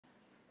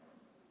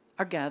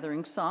Our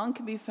gathering song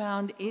can be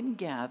found in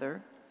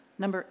Gather,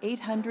 number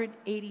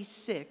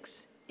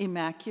 886,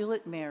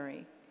 Immaculate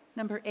Mary,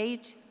 number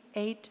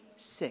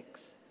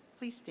 886.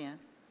 Please stand.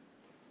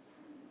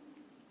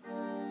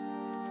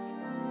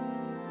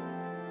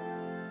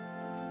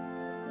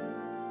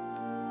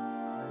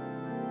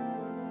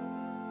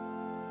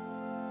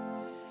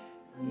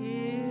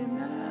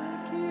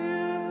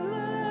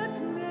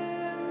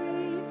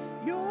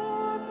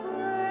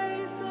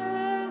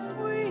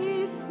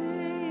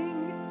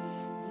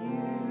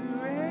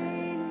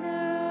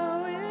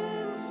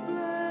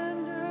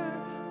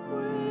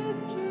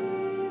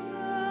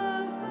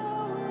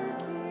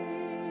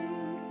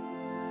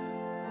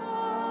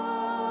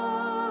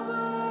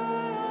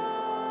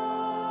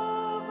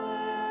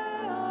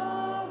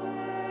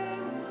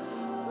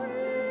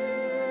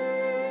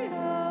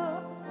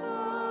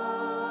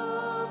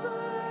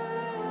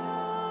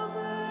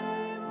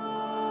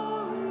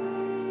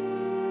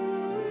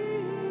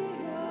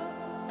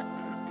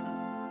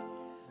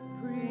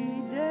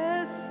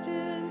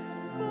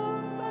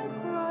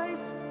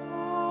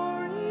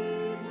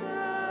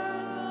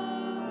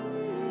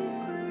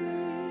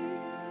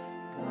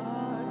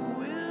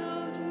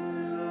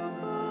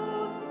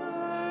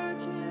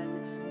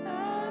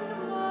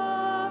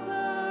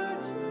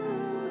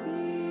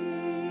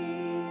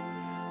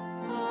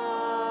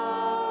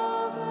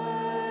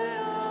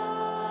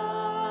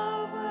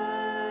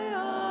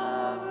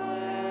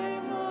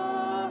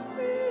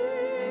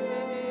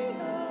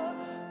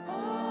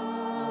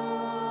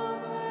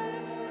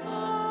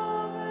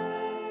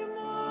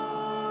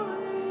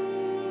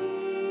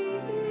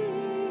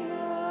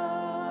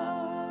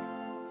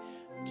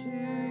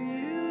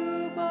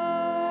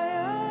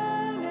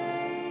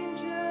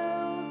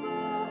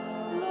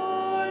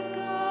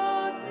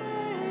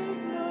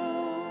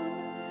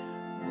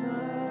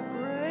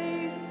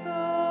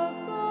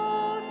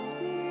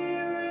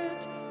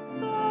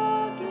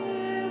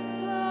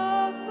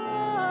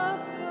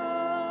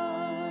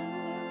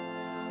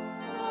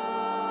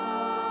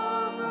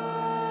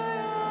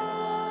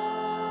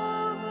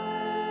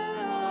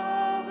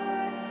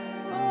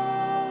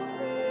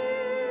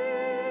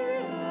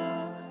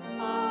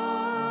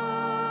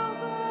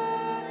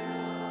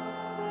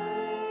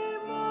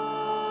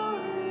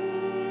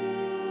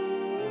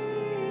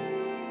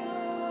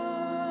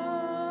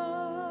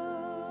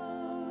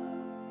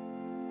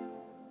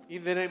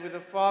 In the name of the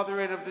Father,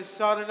 and of the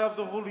Son, and of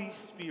the Holy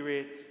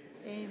Spirit.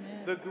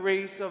 Amen. The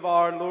grace of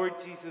our Lord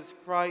Jesus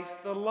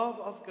Christ, the love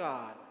of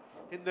God,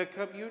 and the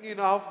communion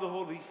of the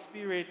Holy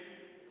Spirit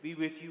be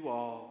with you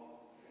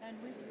all.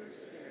 And with your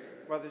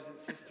spirit. Brothers and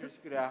sisters,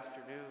 good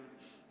afternoon.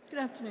 Good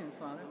afternoon,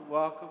 Father.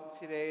 Welcome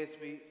today as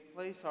we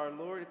place our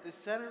Lord at the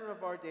center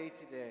of our day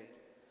today,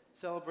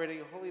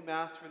 celebrating a Holy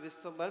Mass for this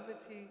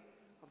solemnity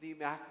of the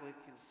Immaculate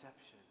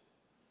Conception.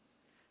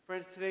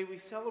 Friends, today we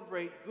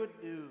celebrate good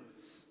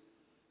news.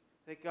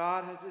 That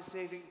God has a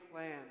saving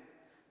plan,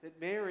 that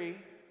Mary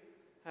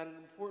had an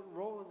important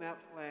role in that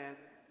plan,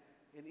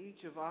 and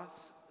each of us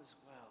as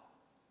well.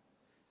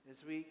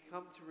 As we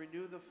come to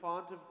renew the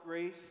font of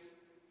grace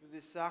through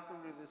the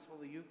sacrament of this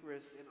Holy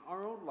Eucharist in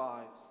our own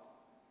lives,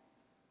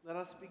 let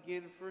us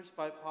begin first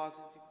by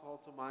pausing to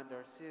call to mind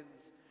our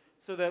sins,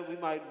 so that we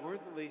might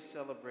worthily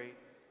celebrate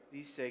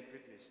these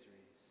sacred mysteries.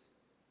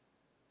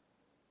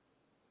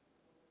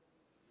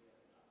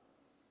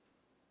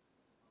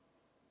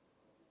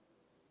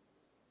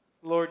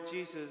 Lord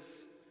Jesus,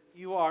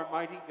 you are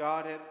mighty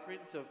God and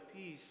Prince of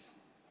Peace.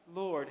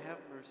 Lord, have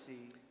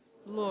mercy.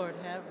 Lord,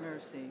 have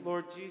mercy.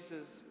 Lord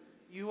Jesus,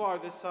 you are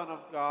the Son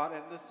of God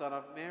and the Son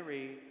of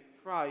Mary.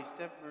 Christ,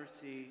 have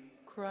mercy.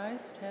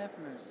 Christ, have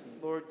mercy.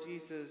 Lord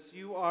Jesus,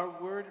 you are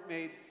Word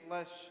made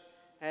flesh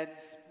and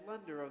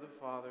splendor of the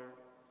Father.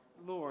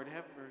 Lord,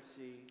 have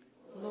mercy.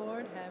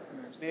 Lord, have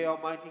mercy. May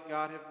Almighty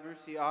God have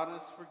mercy on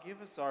us, forgive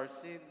us our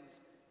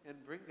sins,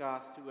 and bring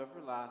us to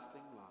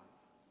everlasting life.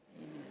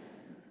 Amen.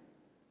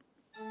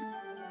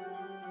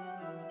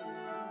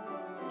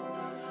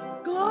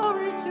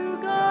 Glory to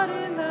God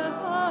in the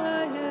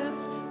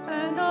highest,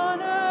 and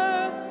on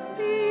earth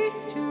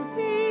peace to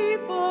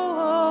people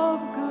of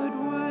good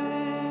will.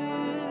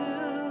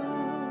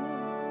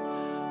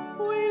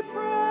 We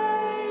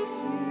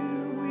praise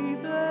you, we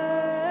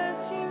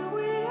bless you,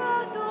 we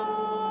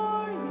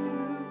adore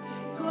you,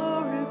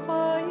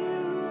 glorify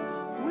you,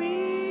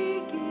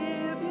 we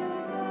give you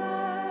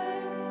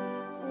thanks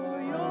for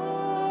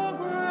your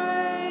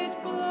great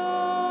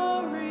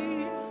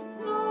glory,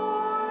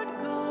 Lord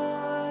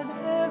God,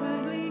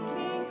 heavenly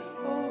King,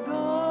 O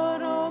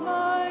God,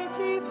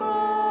 Almighty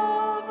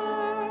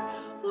Father,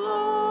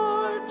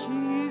 Lord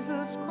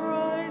Jesus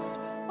Christ,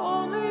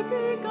 only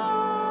begotten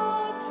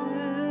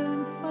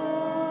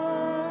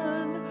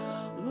Son,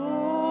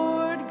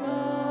 Lord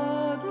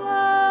God,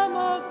 Lamb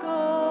of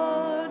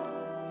God,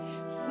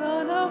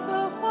 Son of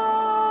the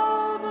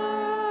Father,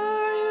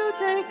 you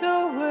take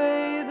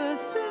away the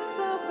sins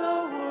of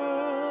the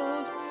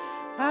world.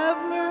 Have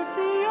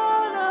mercy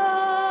on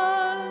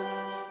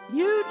us.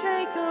 You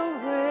take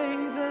away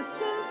the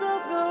sins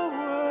of the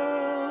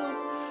world.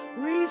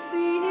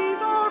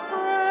 Receive our praise.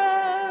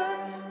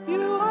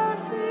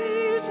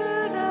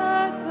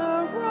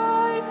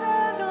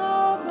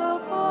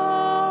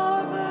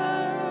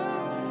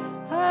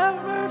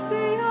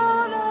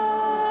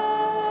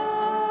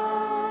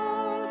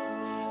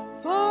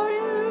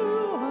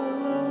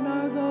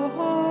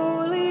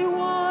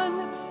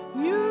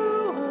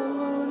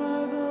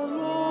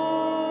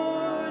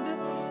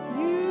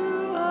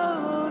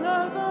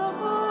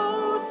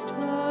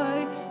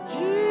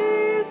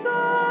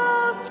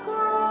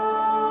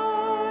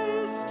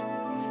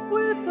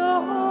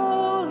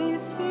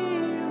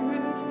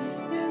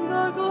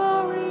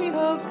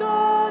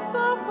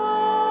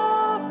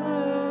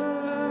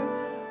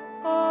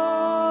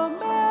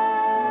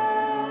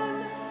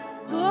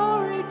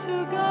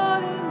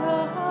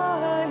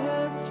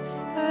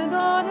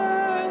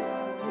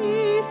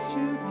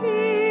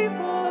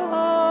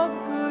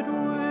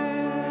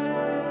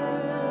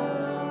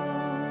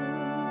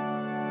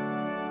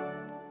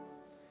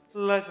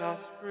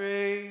 us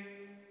pray.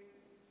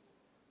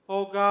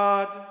 O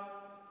God,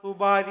 who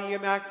by the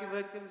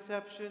Immaculate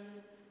Conception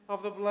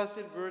of the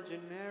Blessed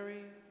Virgin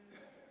Mary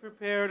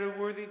prepared a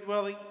worthy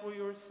dwelling for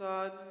your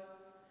Son,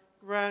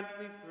 grant,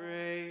 we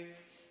pray,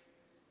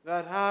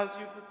 that as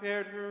you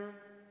prepared her,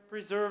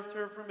 preserved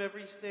her from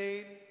every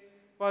stain,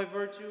 by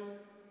virtue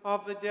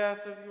of the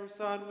death of your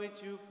Son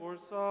which you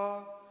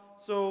foresaw,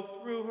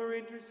 so through her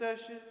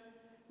intercession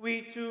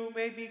we too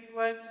may be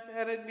cleansed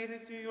and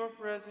admitted to your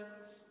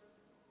presence.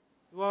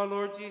 Through our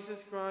Lord Jesus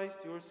Christ,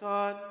 your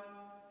Son,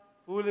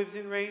 who lives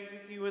and reigns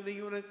with you in the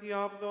unity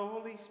of the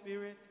Holy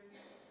Spirit,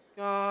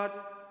 God,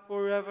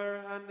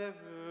 forever and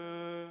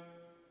ever.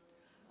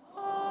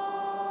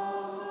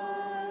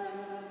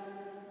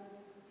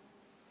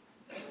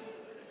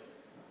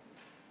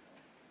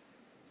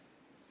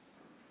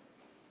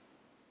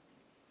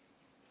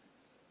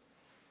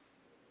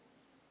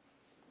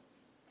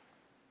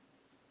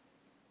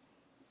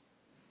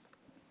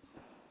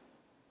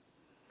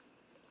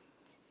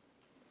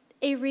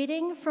 A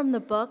reading from the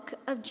book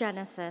of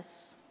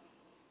Genesis.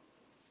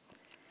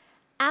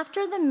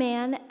 After the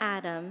man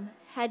Adam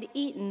had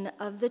eaten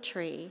of the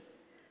tree,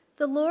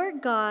 the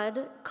Lord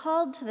God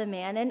called to the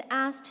man and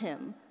asked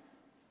him,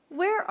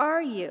 "Where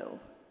are you?"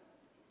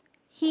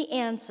 He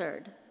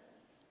answered,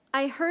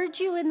 "I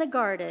heard you in the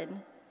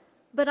garden,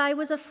 but I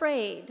was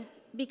afraid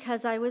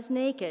because I was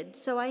naked,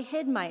 so I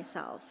hid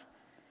myself."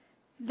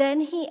 Then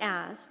he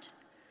asked,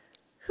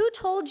 "Who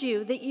told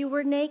you that you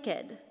were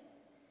naked?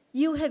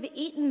 You have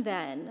eaten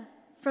then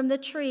from the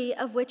tree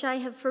of which I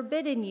have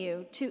forbidden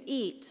you to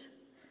eat."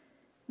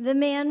 The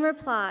man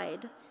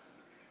replied,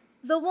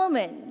 "The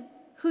woman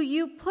who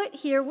you put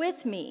here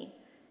with me,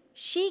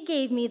 she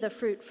gave me the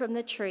fruit from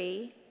the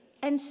tree,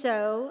 and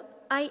so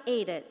I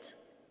ate it."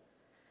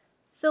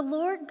 The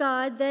Lord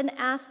God then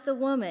asked the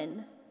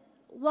woman,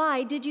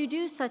 "Why did you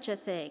do such a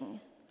thing?"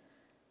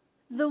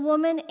 The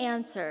woman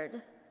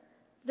answered,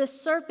 "The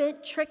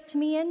serpent tricked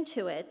me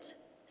into it,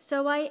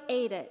 so I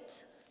ate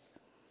it."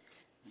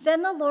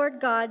 Then the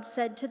Lord God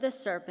said to the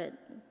serpent,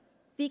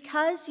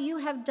 "Because you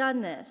have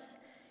done this,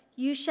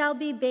 you shall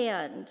be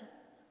banned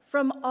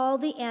from all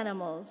the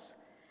animals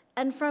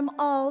and from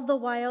all the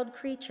wild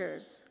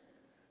creatures.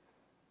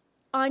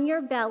 On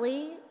your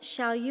belly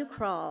shall you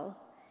crawl,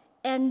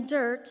 and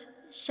dirt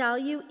shall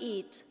you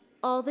eat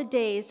all the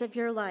days of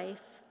your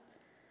life.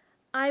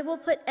 I will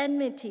put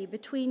enmity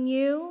between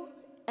you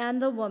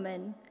and the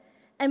woman,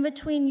 and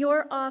between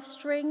your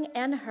offspring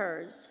and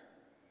hers.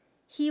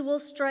 He will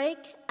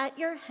strike at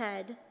your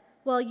head,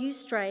 while you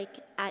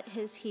strike at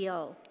his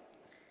heel."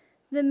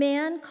 The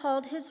man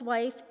called his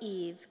wife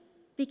Eve,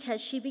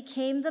 because she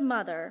became the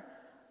mother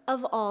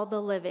of all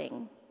the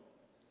living.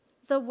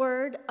 The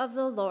word of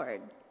the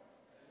Lord.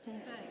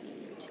 Thanks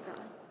be to God.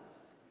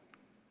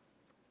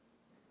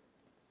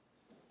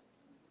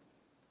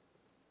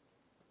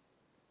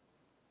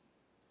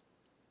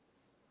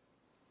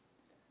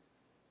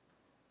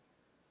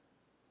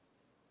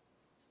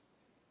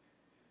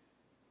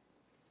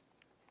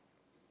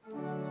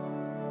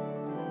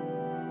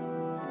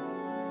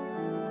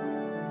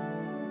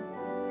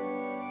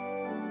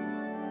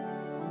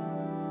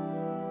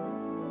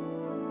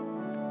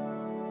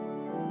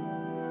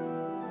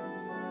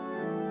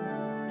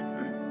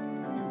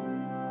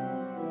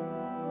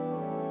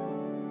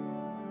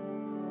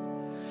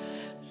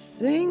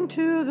 Sing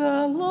to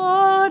the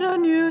Lord a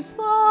new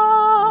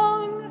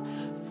song,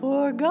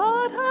 for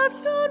God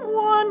has done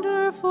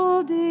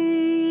wonderful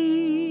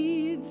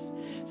deeds.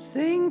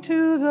 Sing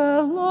to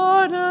the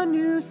Lord a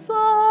new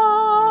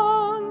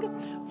song,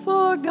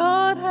 for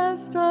God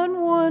has done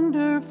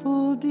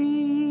wonderful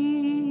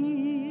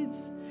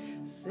deeds.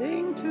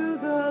 Sing to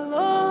the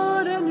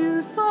Lord a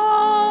new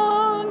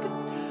song,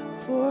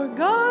 for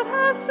God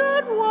has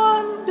done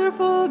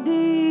wonderful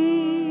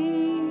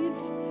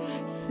deeds.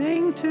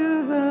 Sing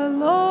to the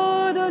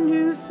Lord a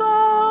new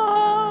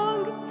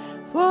song,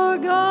 for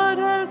God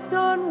has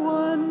done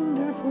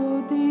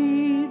wonderful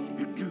deeds.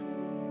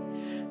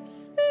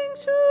 Sing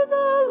to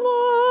the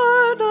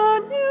Lord a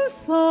new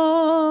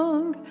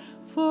song,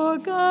 for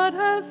God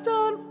has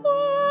done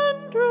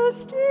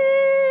wondrous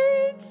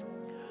deeds.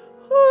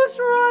 Whose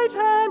right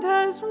hand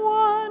has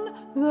won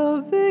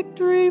the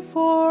victory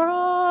for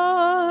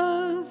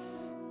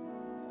us?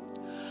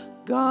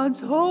 God's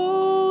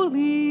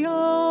holy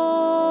arm.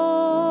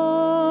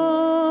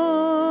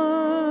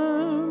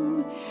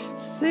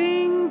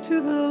 Sing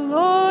to the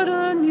Lord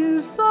a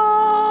new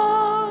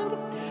song,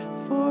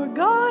 for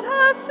God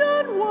has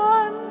done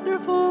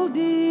wonderful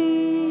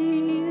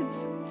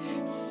deeds.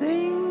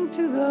 Sing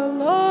to the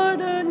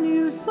Lord a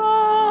new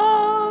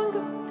song,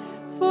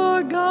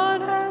 for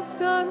God has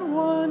done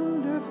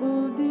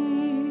wonderful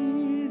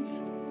deeds.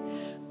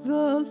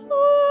 The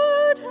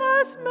Lord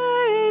has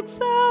made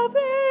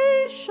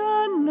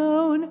salvation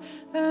known,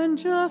 and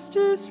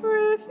justice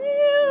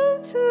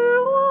revealed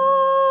to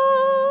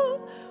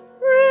all,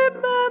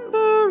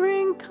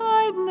 remembering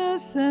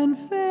kindness and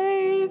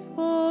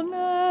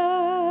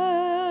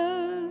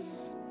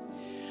faithfulness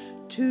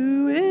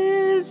to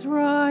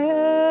Israel.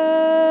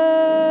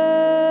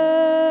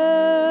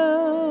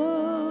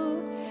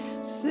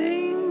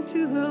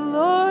 to the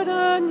Lord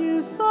a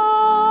new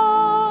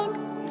song,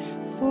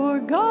 for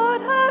God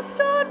has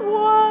done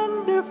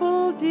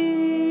wonderful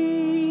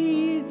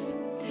deeds.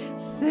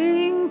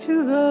 Sing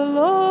to the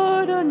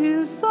Lord a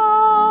new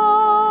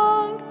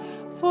song,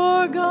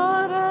 for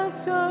God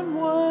has done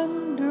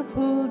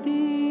wonderful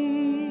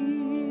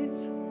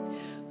deeds.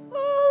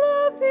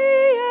 All of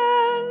the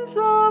ends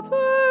of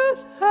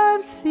earth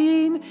have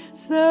seen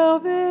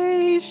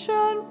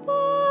salvation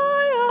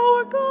by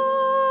our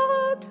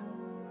God.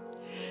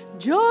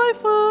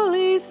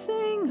 Joyfully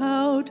sing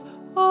out,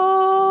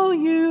 all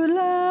you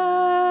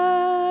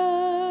lands,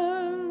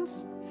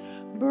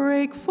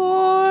 break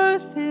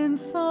forth in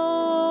song.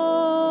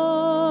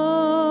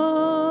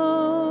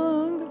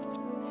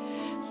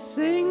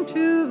 Sing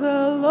to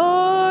the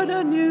Lord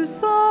a new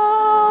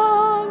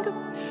song,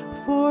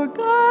 for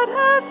God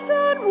has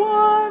done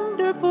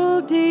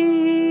wonderful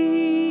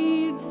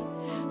deeds.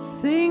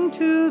 Sing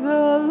to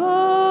the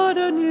Lord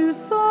a new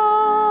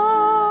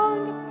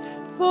song,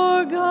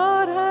 for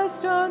God has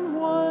done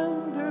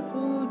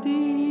wonderful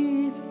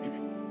deeds.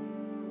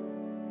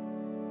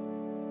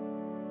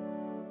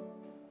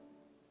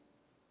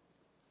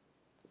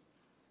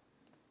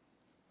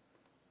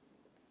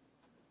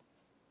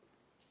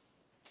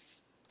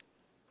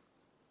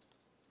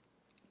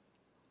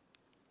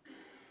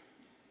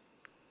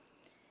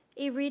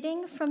 A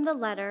reading from the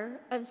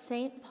letter of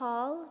St.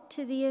 Paul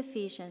to the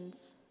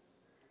Ephesians.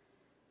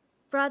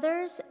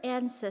 Brothers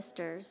and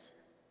sisters,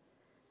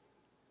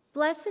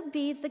 blessed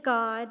be the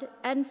God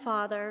and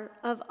Father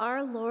of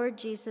our Lord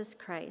Jesus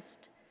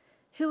Christ,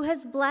 who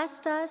has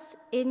blessed us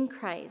in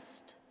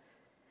Christ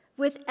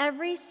with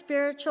every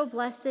spiritual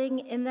blessing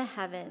in the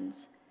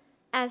heavens,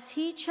 as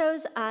he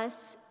chose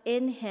us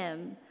in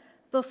him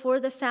before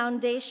the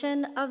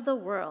foundation of the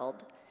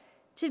world,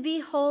 to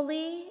be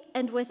holy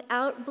and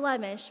without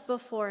blemish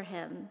before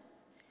him.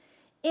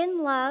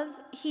 In love,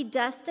 he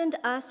destined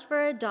us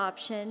for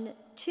adoption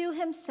to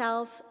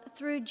himself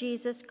through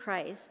Jesus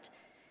Christ,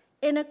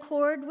 in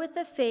accord with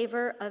the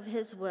favor of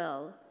his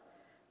will,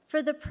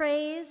 for the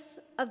praise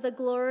of the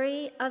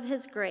glory of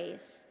his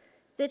grace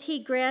that he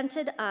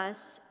granted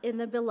us in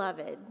the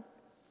Beloved.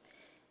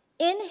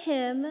 In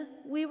him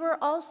we were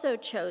also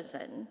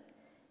chosen,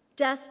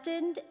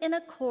 destined in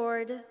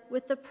accord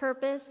with the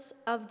purpose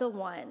of the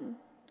one,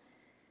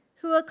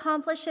 who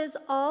accomplishes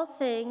all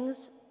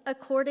things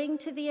according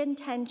to the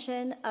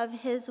intention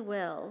of his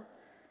will,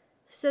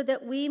 so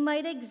that we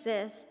might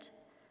exist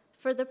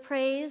for the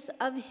praise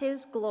of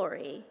his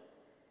glory,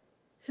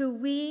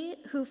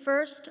 who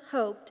first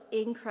hoped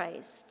in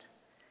Christ.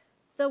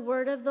 The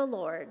word of the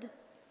Lord.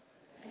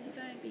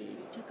 Thanks be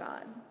to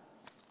God.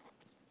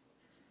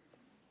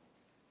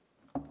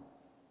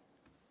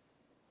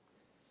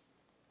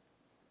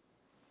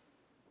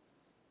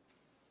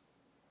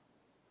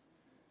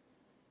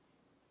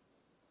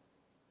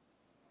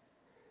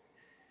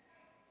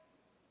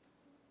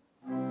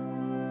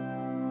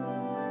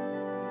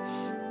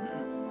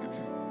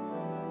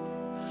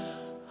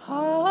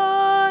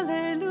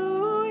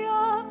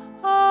 Hallelujah,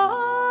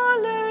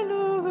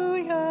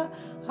 hallelujah,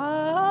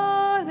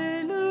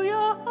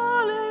 hallelujah,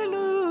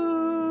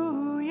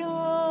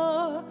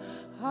 hallelujah,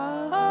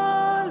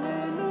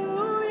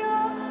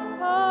 hallelujah,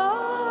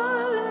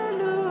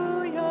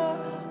 hallelujah,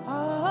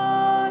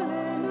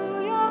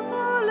 hallelujah,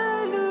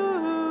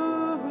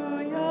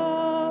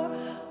 hallelujah.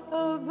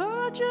 A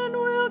virgin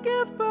will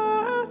give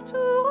birth to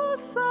a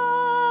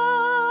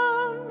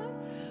son.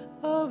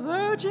 A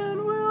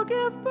virgin will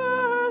give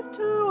birth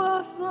to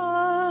a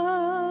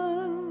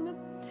son.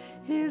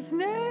 His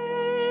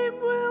name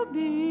will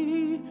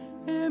be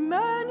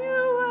Emmanuel.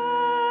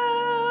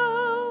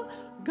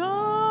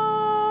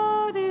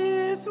 God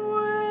is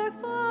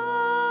with us.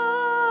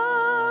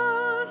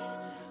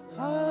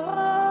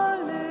 Hallelujah,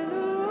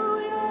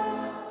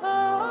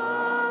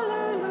 hallelujah,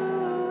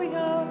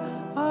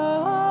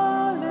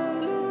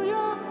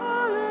 hallelujah,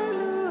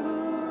 hallelujah.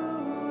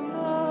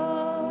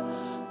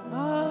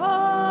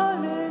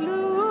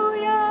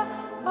 Hallelujah,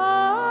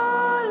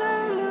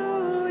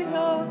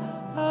 hallelujah,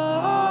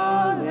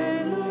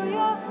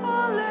 hallelujah,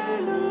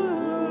 hallelujah.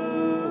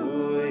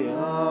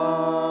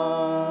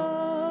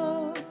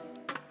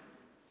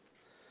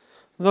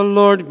 The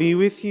Lord be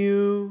with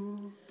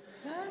you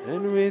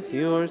and with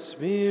your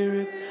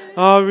spirit.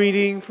 A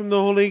reading from the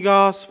Holy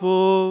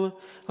Gospel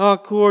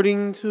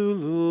according to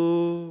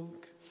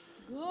Luke.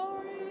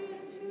 Glory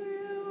to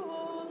you,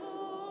 O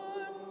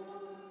Lord.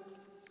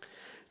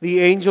 The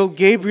angel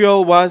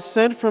Gabriel was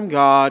sent from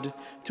God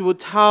to a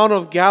town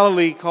of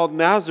Galilee called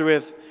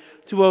Nazareth,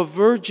 to a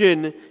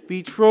virgin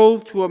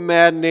betrothed to a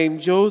man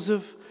named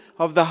Joseph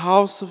of the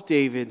house of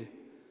David.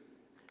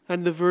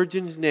 And the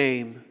virgin's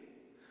name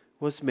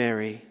was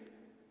Mary.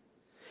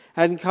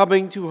 And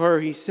coming to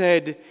her, he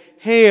said,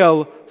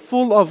 "Hail,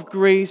 full of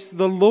grace,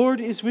 the Lord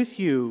is with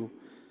you."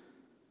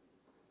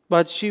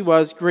 But she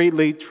was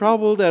greatly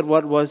troubled at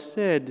what was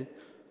said,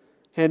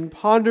 and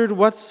pondered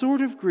what sort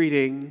of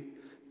greeting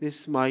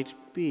this might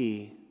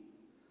be.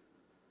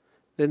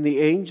 Then the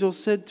angel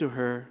said to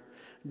her,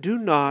 "Do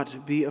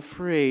not be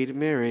afraid,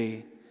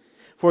 Mary,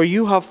 for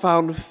you have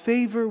found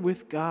favor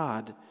with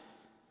God.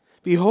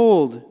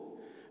 Behold,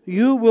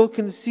 you will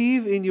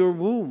conceive in your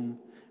womb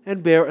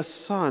and bear a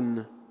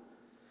son,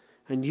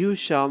 and you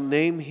shall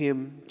name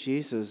him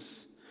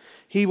Jesus.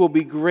 He will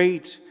be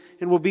great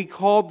and will be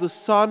called the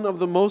Son of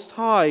the Most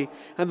High,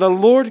 and the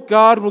Lord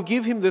God will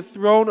give him the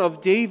throne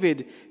of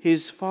David,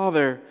 his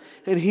father,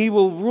 and he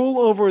will rule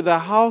over the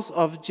house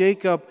of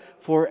Jacob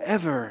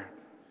forever.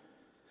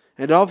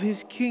 And of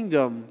his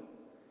kingdom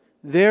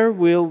there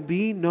will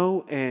be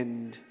no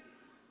end.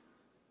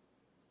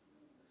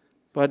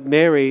 But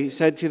Mary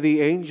said to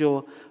the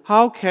angel,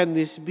 "How can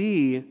this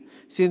be,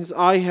 since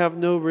I have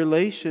no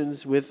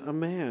relations with a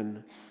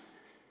man?"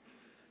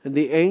 And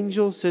the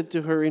angel said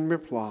to her in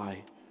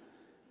reply,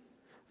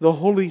 "The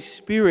Holy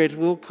Spirit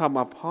will come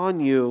upon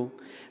you,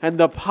 and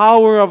the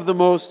power of the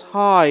Most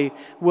High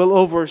will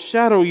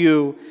overshadow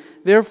you.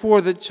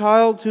 Therefore the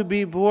child to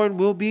be born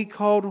will be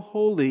called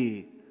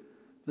Holy,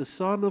 the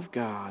Son of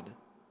God.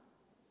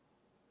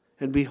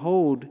 And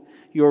behold,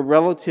 your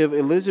relative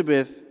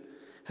Elizabeth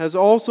has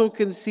also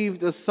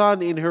conceived a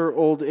son in her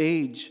old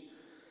age.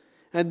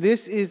 And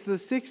this is the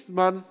 6th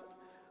month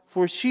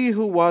for she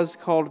who was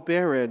called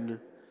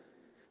barren.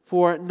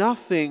 For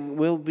nothing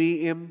will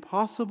be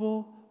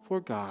impossible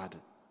for God."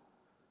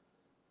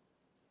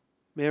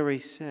 Mary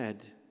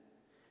said,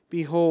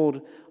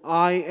 "Behold,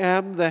 I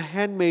am the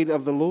handmaid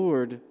of the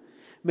Lord.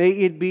 May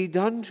it be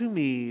done to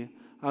me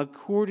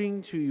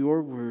according to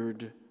your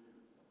word."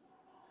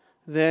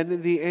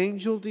 Then the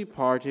angel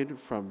departed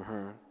from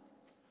her.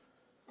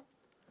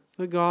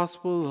 The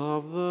Gospel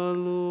of the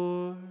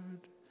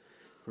Lord.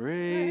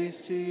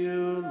 Praise to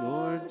you,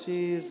 Lord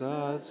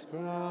Jesus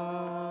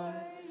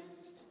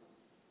Christ.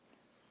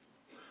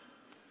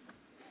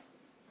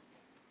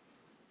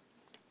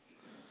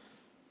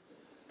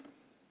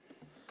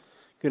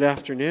 Good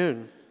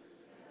afternoon.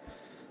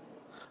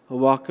 I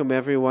welcome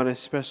everyone,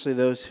 especially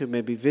those who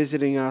may be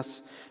visiting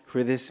us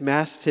for this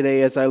Mass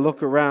today. As I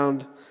look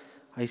around,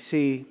 I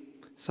see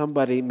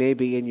somebody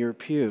maybe in your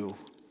pew.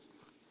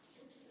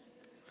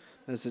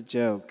 That's a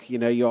joke. You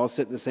know, you all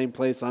sit in the same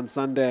place on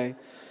Sunday.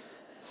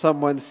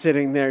 Someone's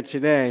sitting there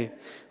today,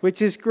 which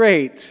is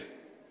great.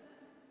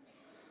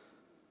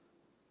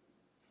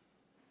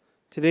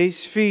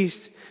 Today's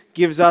feast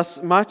gives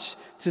us much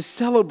to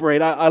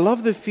celebrate. I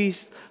love the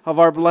feast of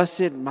our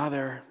Blessed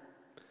Mother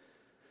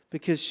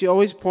because she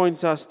always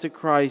points us to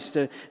Christ.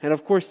 And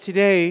of course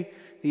today,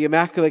 the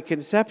Immaculate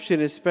Conception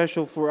is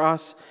special for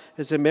us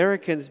as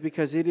Americans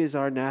because it is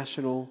our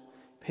national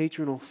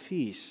patronal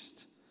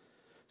feast.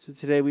 So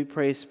today we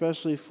pray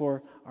especially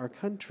for our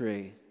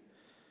country.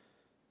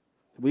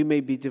 We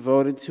may be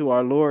devoted to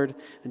our Lord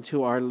and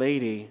to Our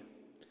Lady.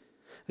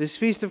 This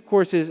feast, of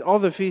course, all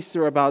the feasts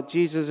are about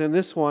Jesus, and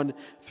this one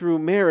through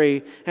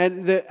Mary.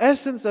 And the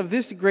essence of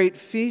this great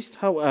feast,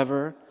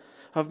 however,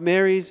 of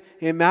Mary's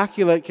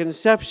Immaculate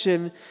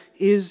Conception,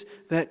 is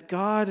that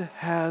God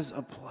has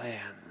a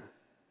plan.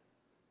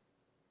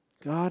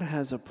 God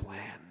has a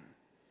plan.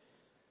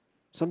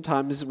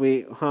 Sometimes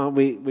we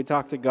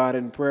talk to God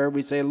in prayer.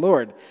 We say,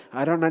 "Lord,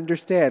 I don't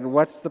understand.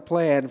 What's the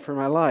plan for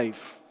my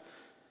life?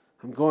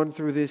 I'm going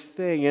through this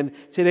thing." And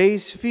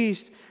today's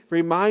feast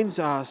reminds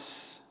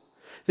us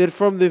that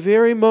from the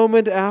very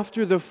moment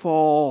after the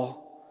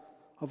fall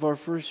of our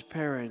first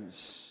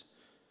parents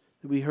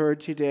that we heard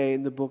today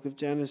in the book of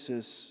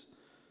Genesis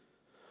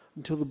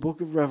until the book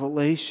of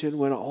Revelation,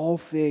 when all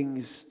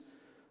things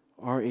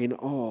are in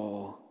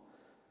awe,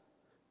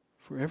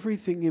 for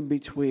everything in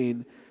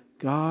between,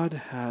 God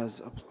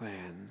has a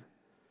plan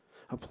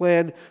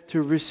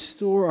to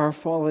restore our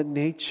fallen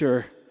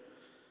nature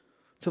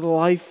to the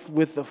life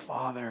with the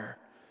Father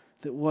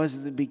that was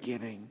in the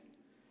beginning.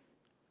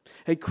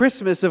 At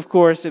Christmas, of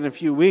course, in a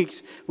few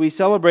weeks, we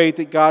celebrate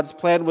that God's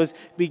plan was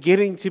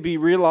beginning to be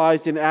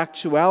realized in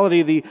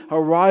actuality, the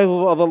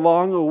arrival of the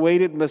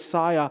long-awaited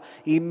Messiah,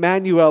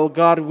 Emmanuel,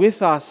 God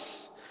with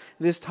us.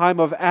 This time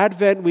of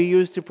Advent we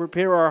use to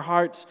prepare our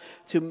hearts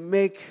to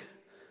make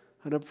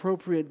an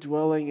appropriate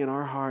dwelling in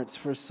our hearts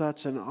for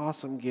such an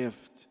awesome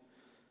gift.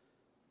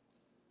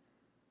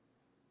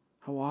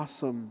 How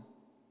awesome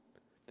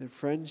that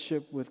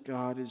friendship with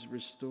God is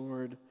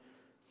restored.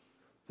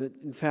 That,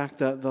 in fact,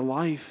 the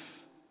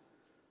life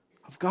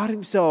of God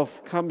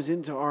Himself comes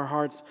into our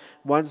hearts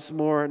once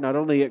more, not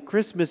only at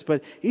Christmas,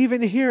 but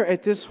even here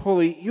at this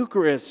Holy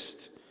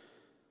Eucharist.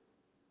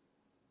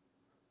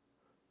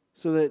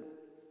 So that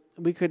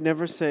we could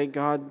never say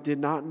God did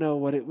not know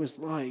what it was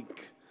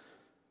like.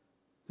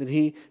 That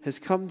He has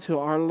come to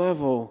our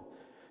level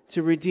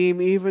to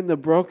redeem even the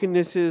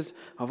brokennesses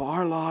of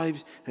our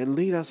lives and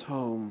lead us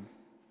home.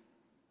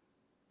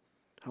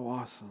 How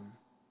awesome.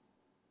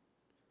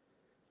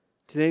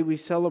 Today we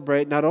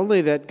celebrate not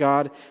only that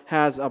God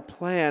has a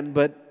plan,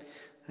 but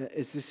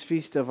it's this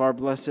feast of our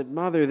Blessed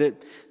Mother,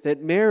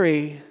 that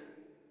Mary,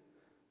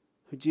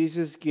 who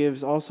Jesus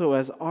gives also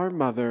as our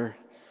mother,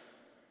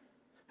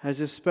 has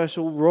a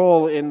special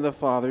role in the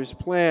Father's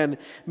plan.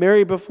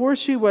 Mary, before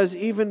she was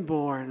even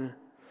born,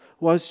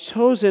 was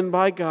chosen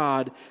by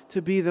God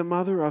to be the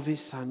mother of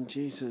His Son,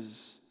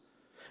 Jesus.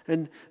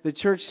 And the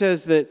church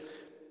says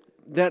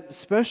that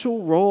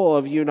special role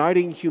of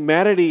uniting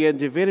humanity and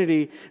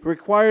divinity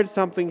required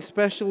something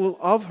special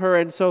of her,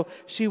 and so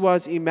she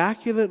was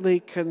immaculately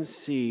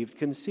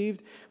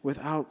conceived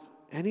without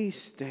any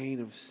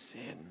stain of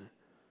sin.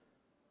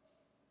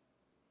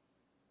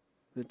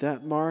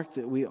 That mark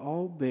that we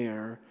all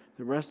bear,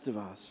 the rest of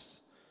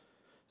us,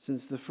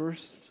 since the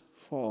first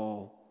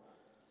fall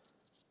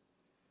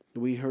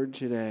that we heard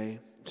today,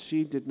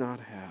 she did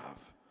not have.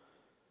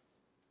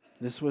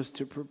 This was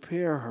to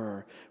prepare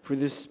her for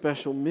this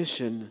special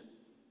mission.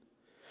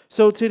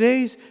 So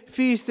today's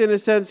feast, in a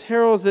sense,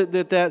 heralds that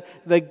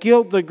the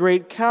guilt, the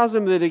great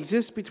chasm that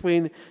exists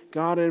between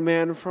God and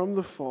man from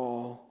the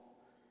fall,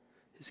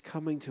 is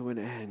coming to an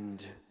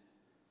end.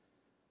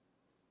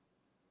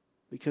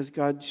 Because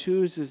God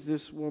chooses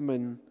this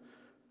woman,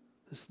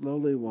 this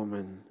lowly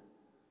woman,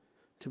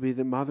 to be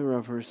the mother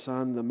of her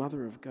Son, the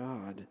mother of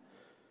God.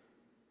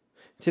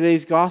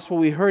 Today's gospel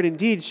we heard,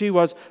 indeed, she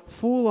was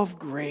full of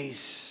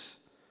grace.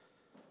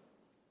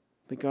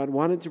 That God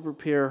wanted to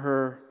prepare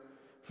her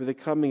for the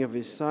coming of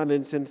his Son.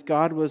 And since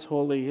God was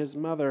holy, his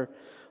mother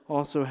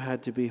also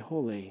had to be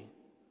holy.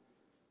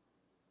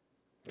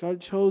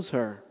 God chose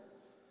her.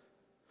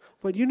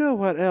 But you know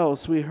what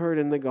else we heard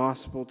in the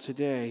gospel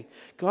today?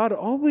 God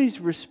always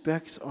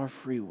respects our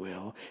free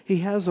will. He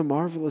has a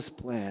marvelous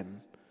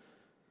plan.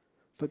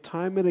 But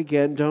time and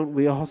again, don't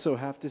we also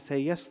have to say,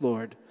 yes,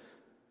 Lord,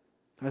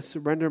 I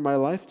surrender my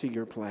life to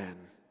your plan.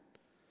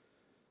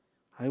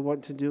 I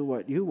want to do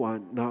what you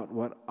want, not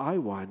what I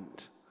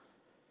want.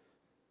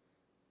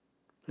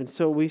 And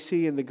so we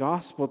see in the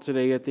gospel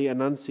today at the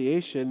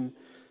Annunciation,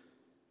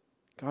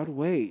 God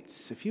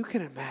waits. If you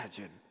can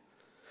imagine,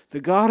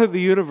 the God of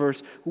the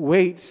universe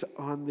waits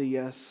on the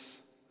yes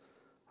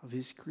of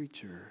his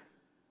creature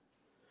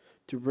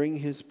to bring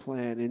his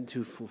plan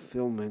into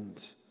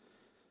fulfillment.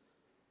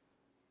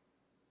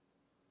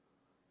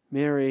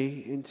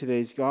 Mary, in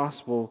today's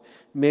gospel,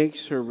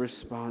 makes her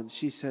response.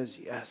 She says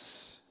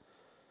yes.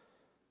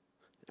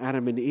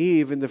 Adam and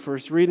Eve, in the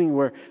first reading,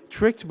 were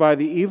tricked by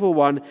the evil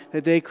one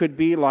that they could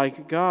be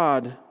like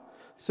God.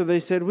 So they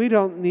said, we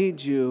don't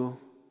need you.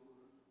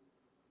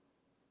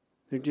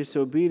 Their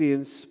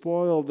disobedience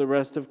spoiled the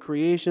rest of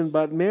creation,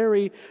 but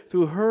Mary,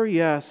 through her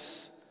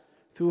yes,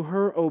 through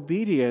her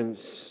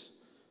obedience,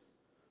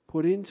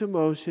 put into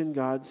motion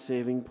God's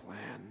saving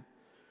plan.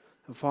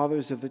 The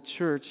fathers of the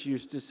church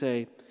used to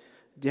say,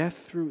 death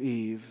through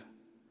Eve,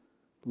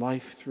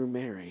 life through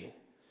Mary.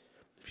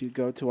 If you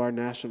go to our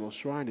national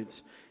shrine,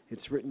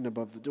 it's written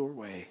above the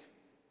doorway.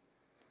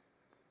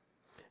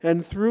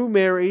 And through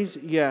Mary's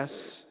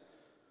yes,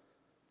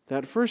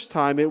 that first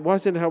time, it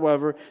wasn't,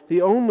 however,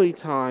 the only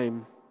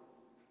time.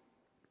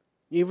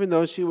 Even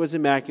though she was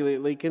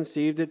immaculately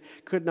conceived, it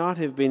could not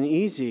have been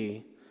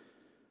easy.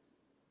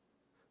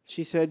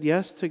 She said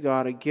yes to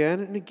God again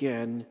and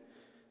again,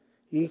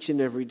 each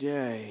and every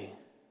day.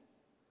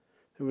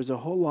 There was a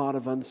whole lot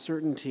of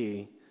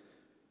uncertainty.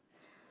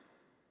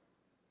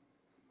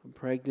 A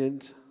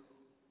pregnant,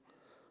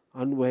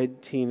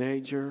 unwed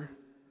teenager.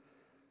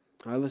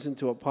 I listened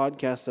to a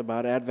podcast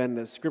about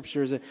Adventist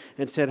scriptures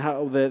and said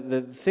how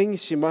the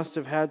things she must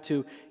have had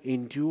to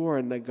endure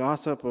and the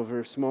gossip of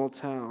her small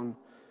town.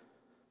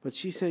 But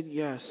she said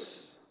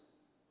yes.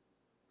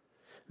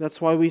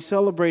 That's why we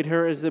celebrate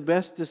her as the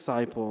best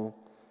disciple,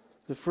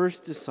 the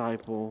first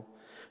disciple,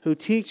 who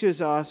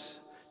teaches us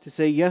to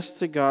say yes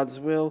to God's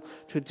will,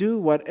 to do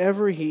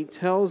whatever he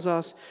tells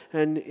us,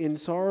 and in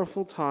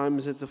sorrowful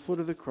times at the foot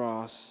of the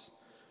cross,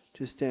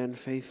 to stand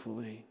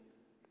faithfully.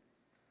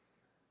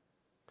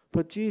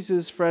 But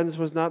Jesus, friends,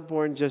 was not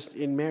born just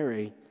in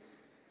Mary.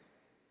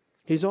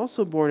 He's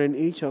also born in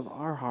each of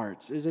our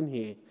hearts, isn't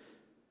he?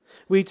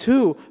 We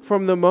too,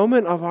 from the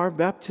moment of our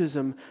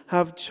baptism,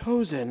 have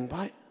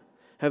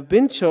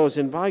been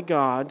chosen by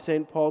God,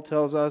 St. Paul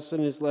tells us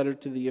in his letter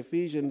to the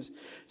Ephesians,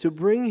 to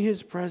bring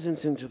his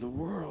presence into the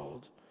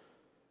world,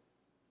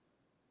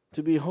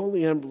 to be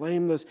holy and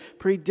blameless,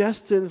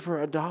 predestined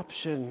for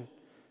adoption.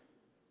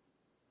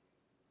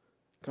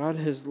 God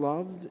has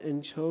loved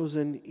and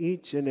chosen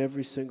each and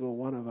every single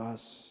one of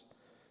us,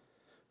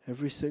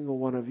 every single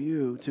one of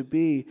you, to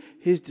be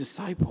his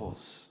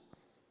disciples.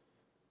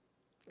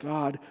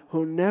 God,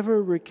 who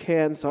never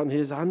recants on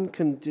his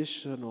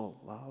unconditional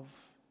love.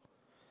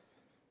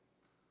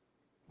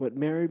 What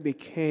Mary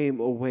became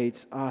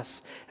awaits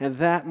us. And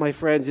that, my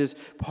friends, is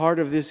part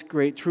of this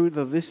great truth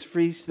of this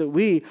feast, that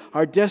we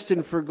are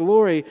destined for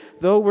glory,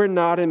 though we're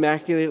not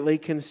immaculately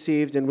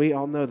conceived. And we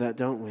all know that,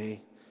 don't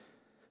we?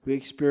 We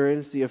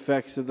experience the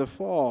effects of the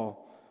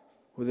fall,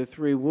 or the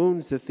three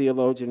wounds the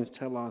theologians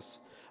tell us: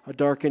 a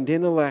darkened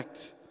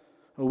intellect,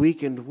 a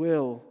weakened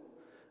will,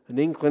 an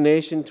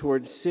inclination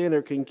towards sin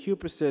or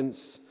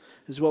concupiscence,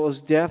 as well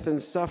as death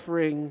and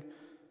suffering.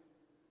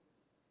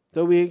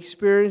 Though we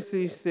experience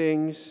these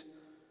things,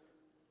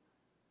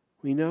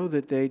 we know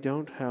that they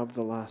don't have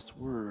the last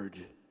word.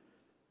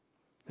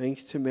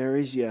 Thanks to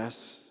Mary's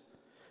yes,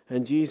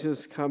 and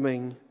Jesus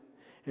coming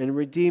and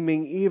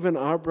redeeming even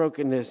our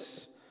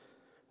brokenness,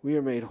 we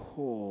are made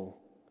whole.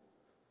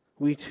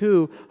 We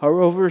too are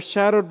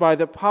overshadowed by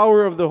the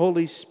power of the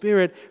Holy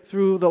Spirit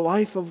through the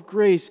life of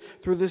grace,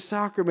 through the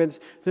sacraments,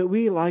 that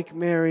we, like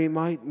Mary,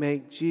 might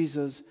make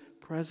Jesus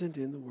present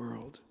in the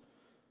world.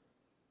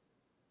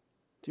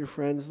 Dear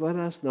friends, let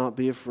us not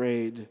be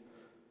afraid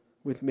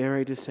with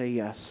Mary to say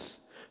yes,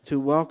 to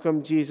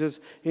welcome Jesus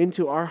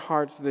into our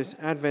hearts this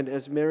Advent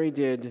as Mary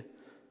did,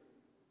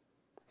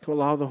 to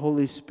allow the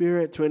Holy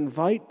Spirit, to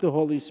invite the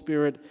Holy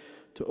Spirit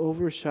to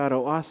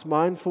overshadow us,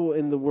 mindful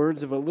in the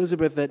words of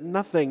Elizabeth that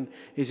nothing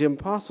is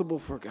impossible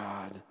for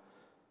God,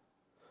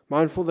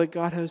 mindful that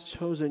God has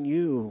chosen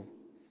you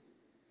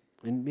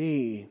and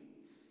me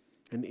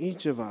and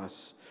each of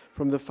us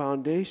from the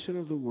foundation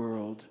of the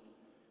world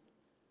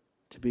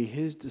to be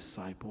his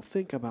disciple.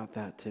 Think about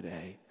that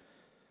today.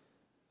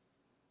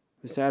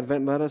 This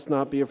Advent, let us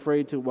not be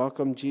afraid to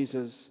welcome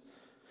Jesus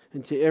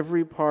into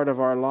every part of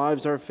our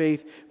lives, our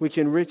faith, which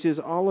enriches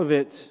all of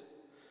it,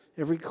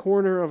 every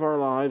corner of our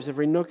lives,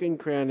 every nook and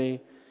cranny,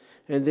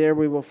 and there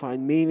we will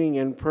find meaning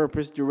and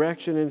purpose,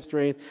 direction and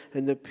strength,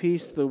 and the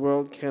peace the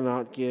world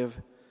cannot give.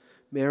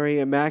 Mary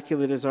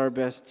Immaculate is our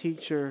best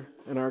teacher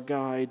and our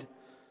guide,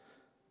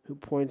 who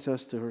points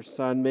us to her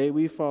Son. May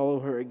we follow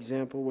her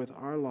example with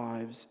our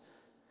lives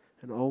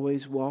and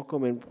always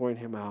welcome and point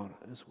him out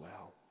as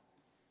well.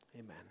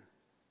 Amen.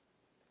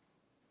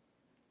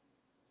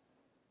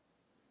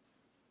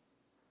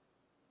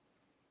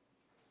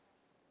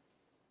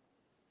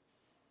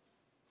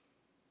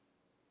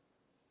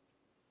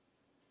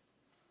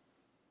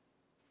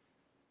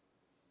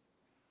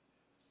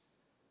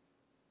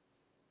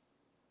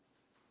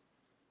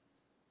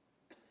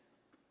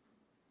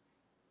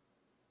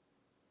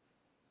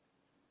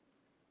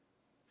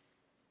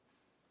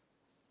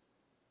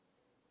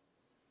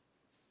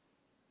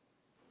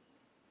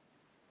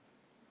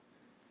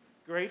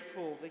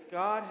 Grateful that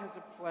God has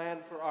a plan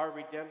for our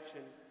redemption,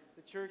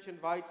 the Church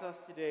invites us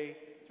today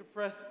to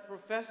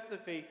profess the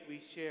faith we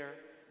share.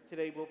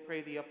 Today we'll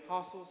pray the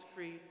Apostles'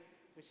 Creed,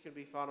 which can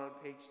be found on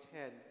page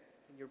 10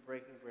 in your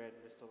Breaking Bread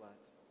Missalette.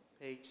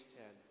 Page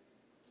 10.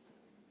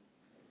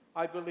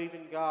 I believe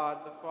in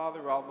God, the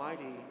Father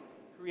Almighty,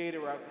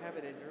 creator of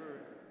heaven and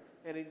earth,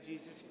 and in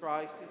Jesus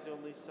Christ, his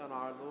only Son,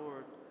 our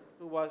Lord,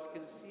 who was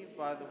conceived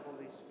by the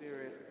Holy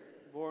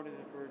Spirit, born of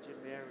the Virgin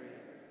Mary,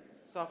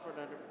 suffered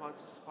under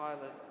Pontius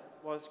Pilate,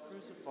 was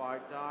crucified,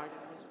 died,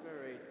 and was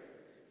buried.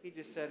 He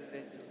descended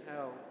into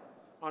hell.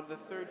 On the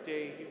third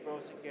day he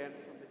rose again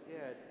from the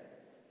dead.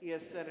 He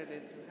ascended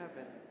into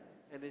heaven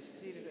and is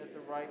seated at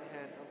the right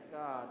hand of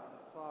God,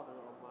 the Father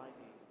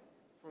Almighty.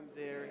 From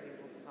there he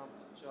will come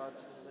to judge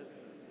the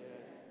living and the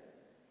dead.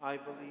 I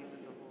believe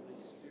in the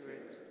Holy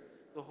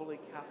Spirit, the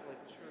Holy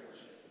Catholic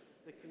Church,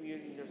 the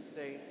communion of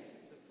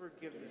saints, the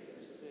forgiveness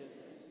of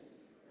sins,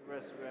 the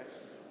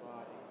resurrection of the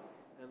body,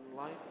 and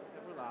life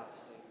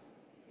everlasting.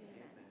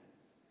 Amen.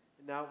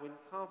 And now, in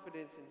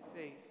confidence and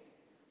faith,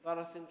 let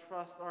us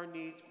entrust our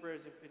needs,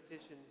 prayers, and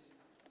petitions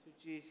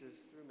to Jesus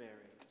through Mary.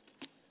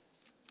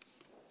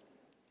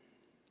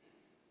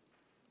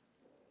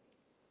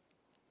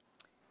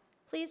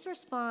 Please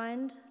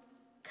respond,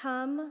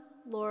 "Come,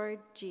 Lord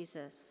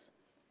Jesus."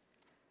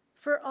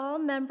 For all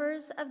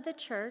members of the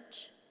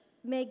Church,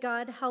 may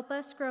God help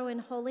us grow in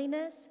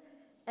holiness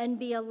and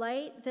be a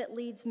light that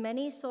leads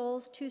many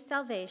souls to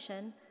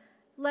salvation.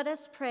 Let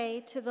us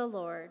pray to the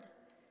Lord.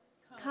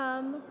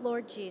 Come,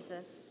 Lord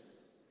Jesus.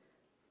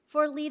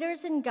 For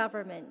leaders in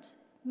government,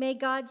 may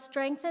God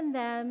strengthen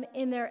them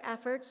in their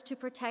efforts to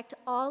protect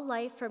all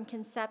life from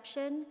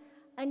conception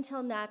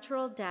until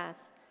natural death.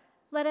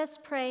 Let us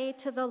pray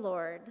to the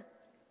Lord.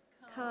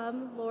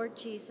 Come, Lord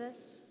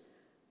Jesus.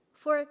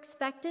 For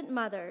expectant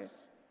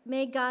mothers,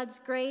 may God's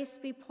grace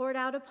be poured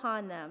out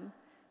upon them.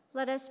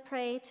 Let us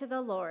pray to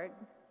the Lord.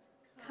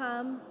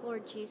 Come,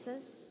 Lord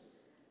Jesus.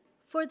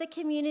 For the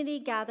community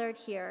gathered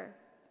here,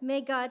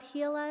 may God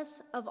heal us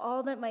of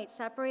all that might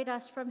separate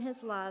us from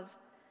his love.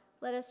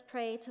 Let us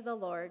pray to the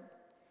Lord.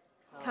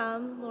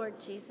 Come, Lord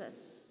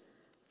Jesus.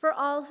 For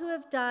all who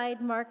have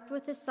died marked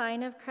with the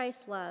sign of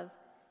Christ's love,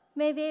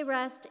 may they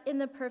rest in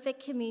the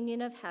perfect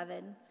communion of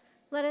heaven.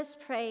 Let us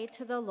pray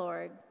to the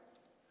Lord.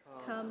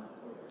 Come,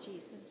 Lord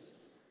Jesus.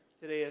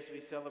 Today, as we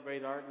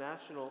celebrate our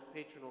national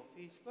patronal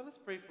feast, let us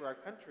pray for our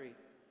country,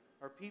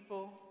 our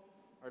people,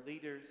 our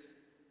leaders,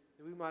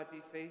 that we might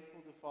be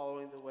faithful to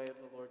following the way of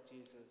the Lord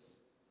Jesus.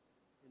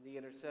 In the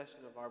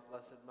intercession of our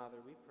Blessed Mother,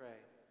 we pray.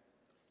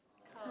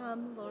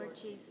 Come, Lord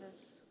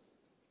Jesus.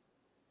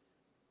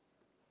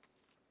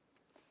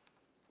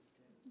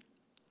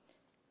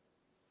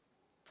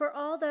 For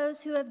all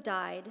those who have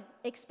died,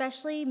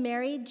 especially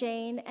Mary,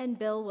 Jane, and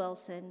Bill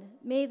Wilson,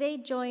 may they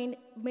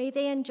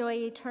enjoy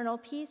eternal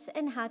peace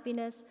and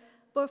happiness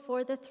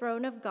before the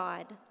throne of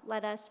God.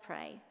 Let us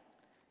pray.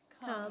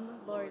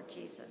 Come, Lord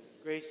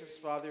Jesus. Gracious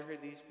Father, hear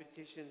these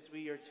petitions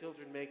we, your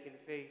children, make in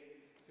faith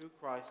through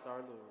Christ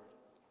our Lord.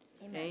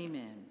 Amen.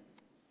 Amen.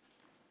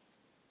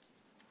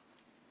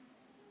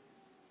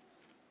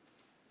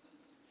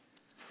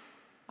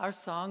 Our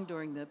song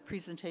during the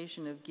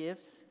presentation of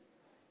gifts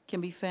can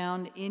be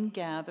found in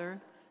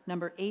Gather,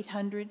 number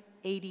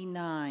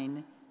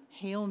 889,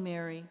 Hail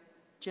Mary,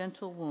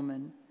 gentle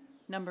woman,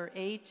 number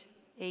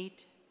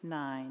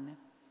 889.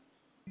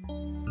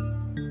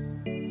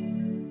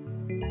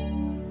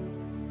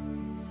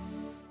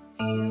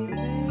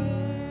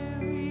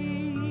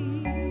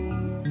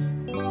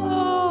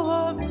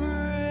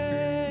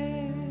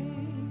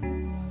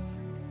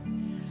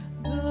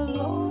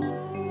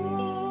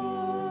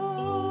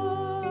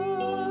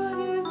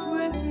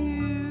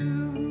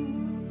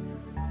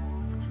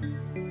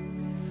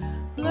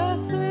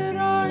 Blessed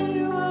are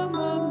you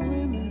among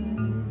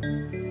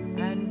women,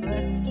 and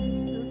blessed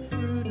is the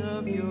fruit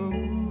of your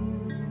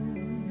womb,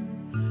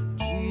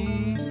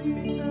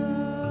 Jesus.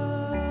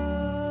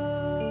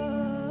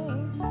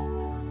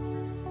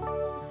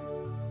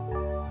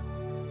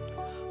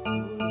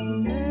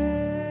 Holy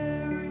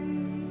Mary,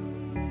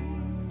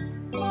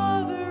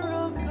 Mother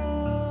of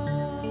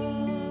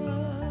God,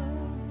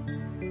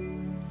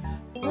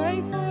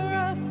 pray for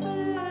us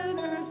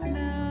sinners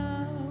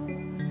now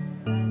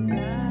and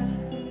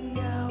at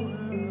the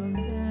hour of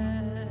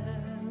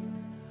death.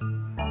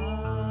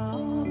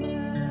 Amen.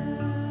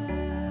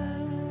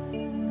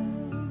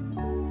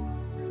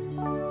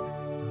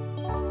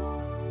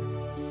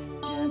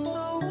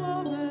 Gentle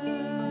woman,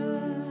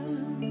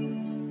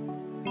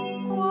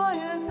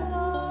 quiet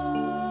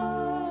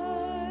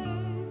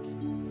light,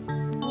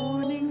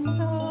 morning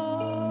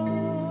star,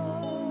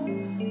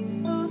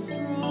 so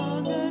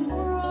strong and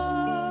bright.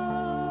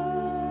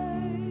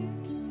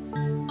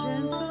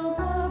 Gentle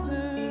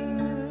mother,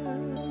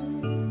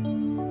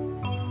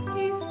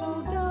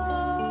 peaceful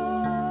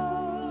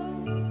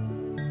dove,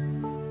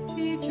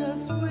 teach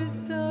us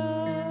wisdom,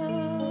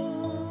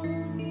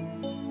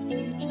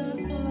 teach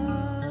us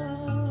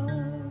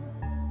love.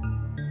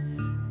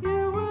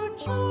 You were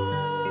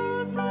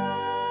chosen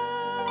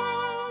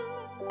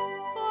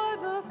by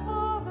the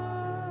Father.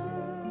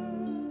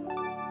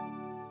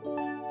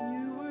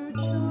 You were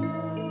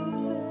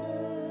chosen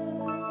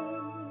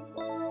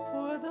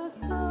for the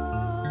Son.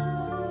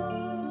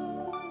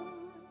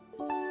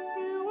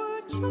 You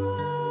were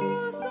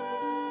chosen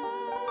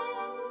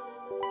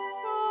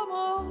from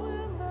all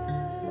women,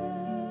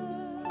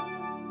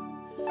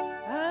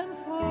 and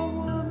for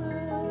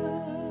woman,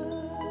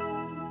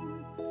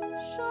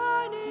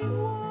 shining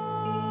one.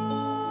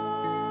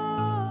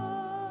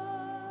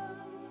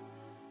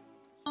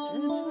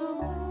 Gentle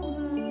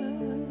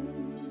woman,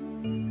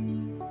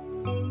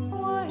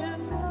 quiet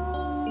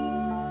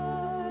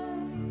light,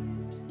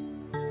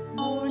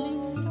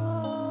 morning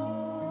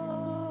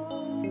star,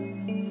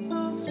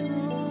 so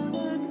strong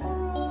and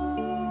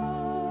bright.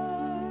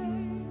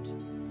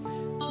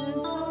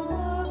 Gentle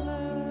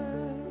mother,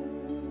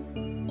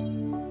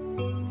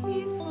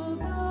 peaceful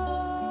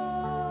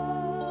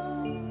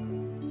dove,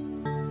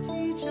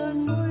 teach us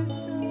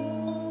wisdom,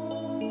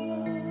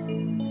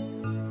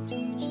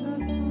 teach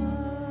us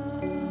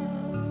love.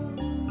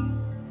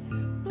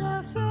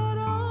 Blessed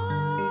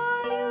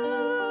are you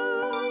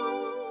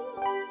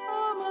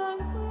among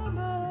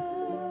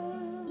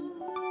women,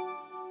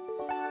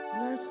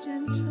 blessed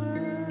in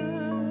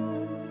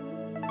turn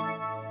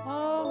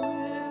all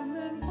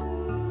women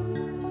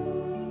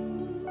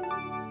too.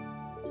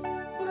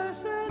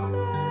 Blessed they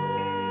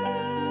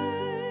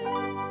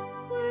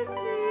with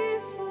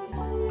peaceful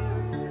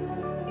spirits,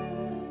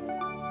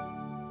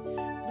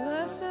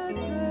 blessed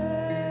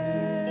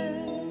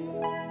they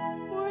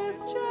with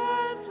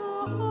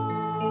gentle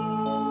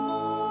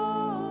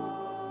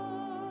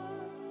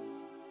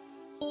hearts.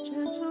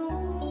 Gentle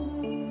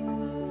woman,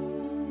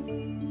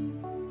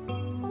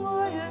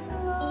 quiet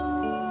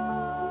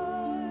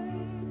light,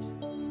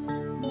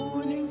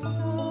 morning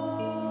star,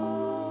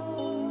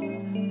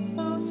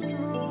 so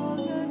strong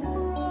and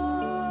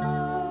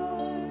bright.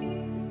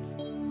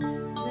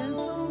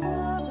 Gentle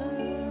mother,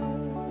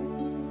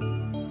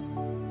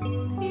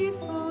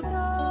 peaceful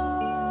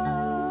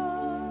dove,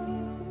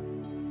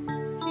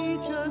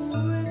 teach us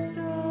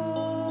wisdom,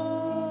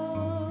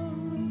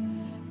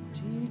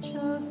 teach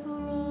us love.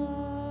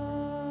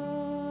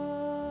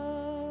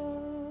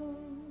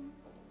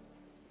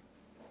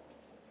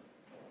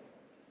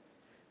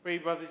 Pray,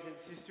 brothers and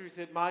sisters,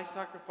 that my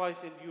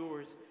sacrifice and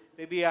yours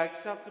may be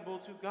acceptable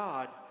to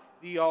God,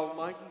 the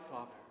Almighty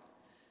Father.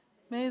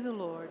 May the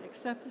Lord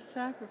accept the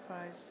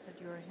sacrifice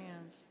at your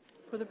hands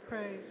for the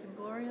praise and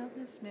glory of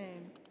his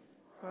name,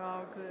 for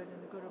our good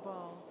and the good of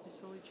all his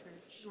holy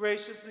church.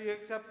 Graciously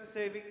accept the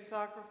saving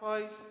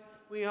sacrifice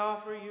we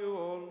offer you,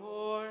 O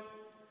Lord,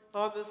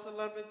 on the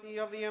solemnity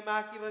of the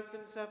Immaculate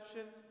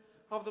Conception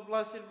of the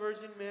Blessed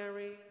Virgin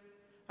Mary,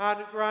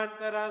 and grant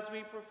that as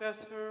we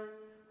profess her,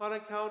 on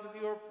account of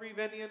your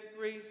prevenient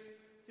grace,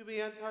 to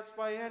be untouched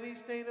by any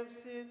stain of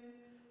sin,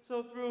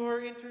 so through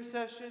her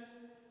intercession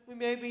we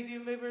may be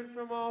delivered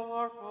from all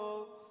our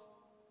faults.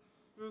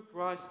 Through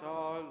Christ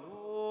our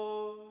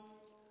Lord.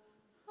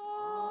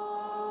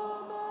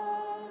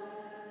 Amen.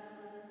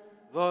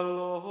 The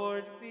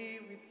Lord be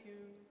with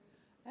you.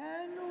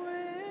 And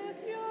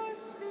with your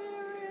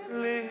spirit,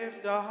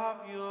 Lift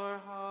up your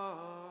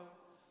hearts.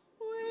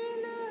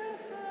 we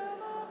lift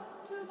them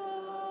up to the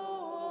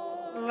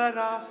Lord. Let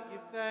us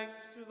give thanks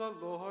to the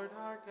Lord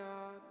our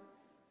God.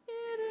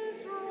 It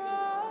is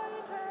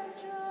right and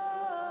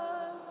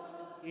just.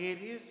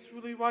 It is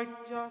truly right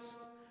and just,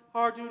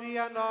 our duty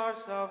and our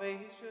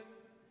salvation,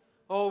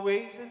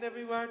 always and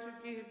everywhere to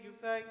give you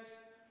thanks,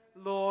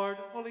 Lord,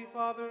 Holy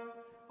Father,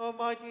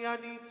 Almighty and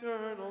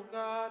eternal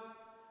God,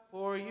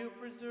 for you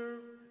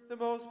preserve the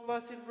most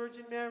blessed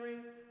Virgin Mary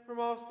from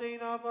all stain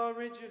of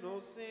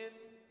original sin,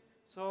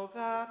 so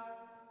that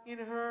in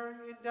her,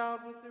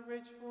 endowed with the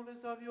rich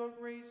fullness of your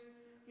grace,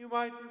 you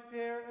might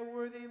prepare a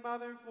worthy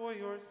mother for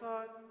your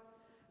Son,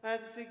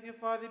 and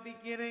signify the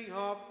beginning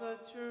of the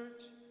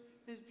Church,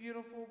 his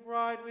beautiful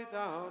bride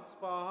without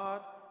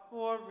spot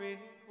or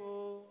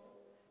wrinkle.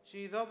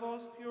 She, the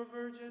most pure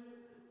Virgin,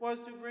 was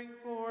to bring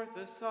forth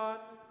the Son,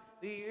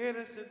 the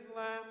innocent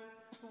Lamb,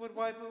 who would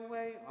wipe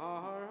away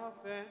our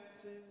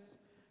offenses.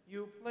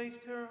 You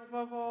placed her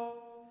above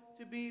all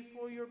to be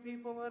for your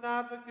people an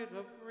advocate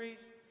of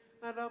grace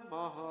and a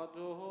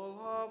model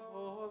of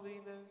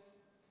holiness.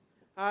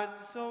 And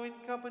so, in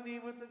company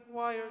with the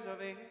choirs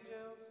of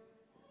angels,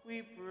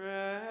 we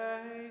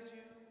praise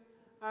you,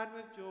 and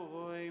with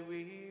joy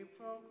we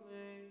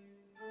proclaim.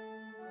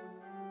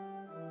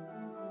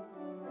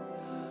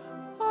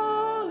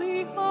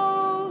 Holy,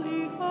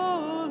 holy,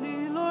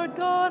 holy, Lord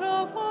God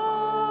of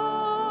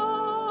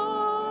hosts.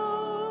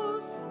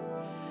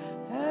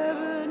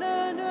 Heaven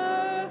and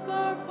earth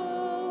are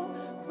full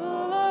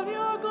of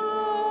your glory.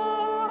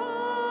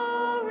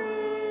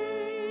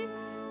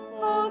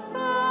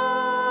 Hosanna,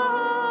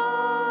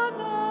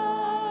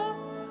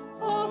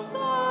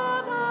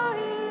 Hosanna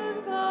in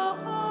the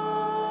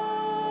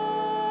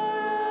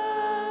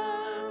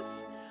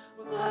highest.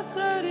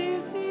 Blessed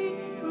is he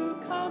who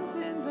comes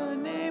in the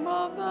name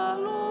of the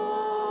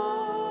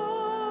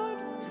Lord.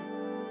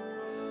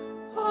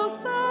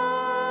 Hosanna,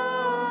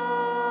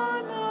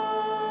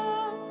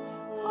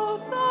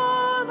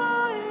 Hosanna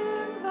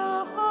in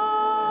the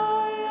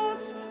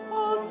highest.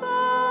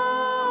 Hosanna,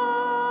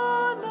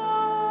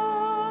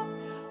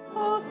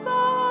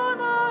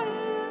 Hosanna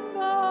in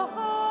the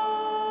highest.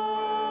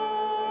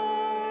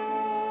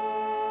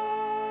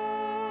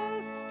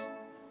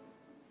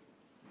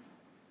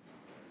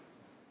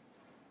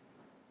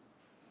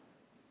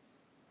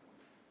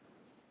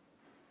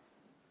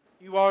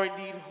 You are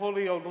indeed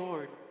holy, O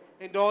Lord,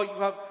 and all you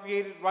have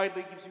created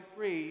rightly gives you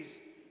praise.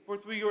 For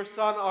through your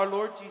Son, our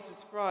Lord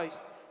Jesus Christ,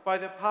 by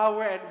the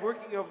power and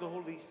working of the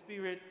Holy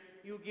Spirit,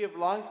 you give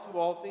life to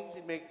all things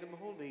and make them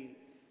holy.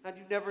 And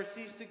you never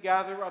cease to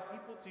gather a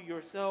people to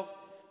yourself,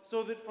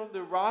 so that from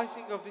the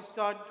rising of the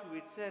sun to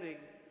its setting,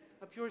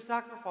 a pure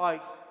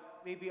sacrifice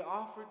may be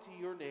offered to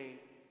your name.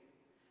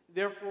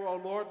 Therefore, O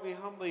Lord, we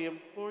humbly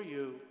implore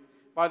you,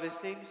 by the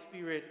same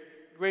Spirit,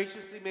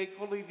 graciously make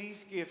holy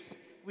these gifts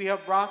we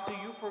have brought to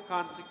you for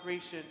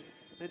consecration,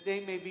 that they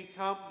may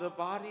become the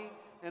body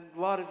and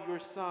blood of your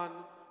Son,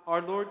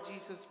 our Lord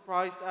Jesus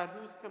Christ, at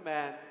whose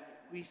command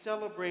we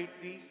celebrate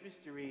these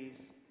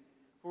mysteries.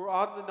 For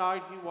on the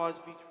night he was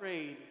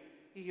betrayed,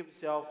 he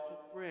himself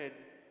took bread,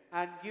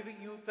 and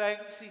giving you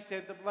thanks, he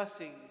said the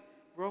blessing,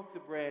 broke the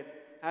bread,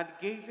 and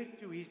gave it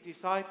to his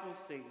disciples,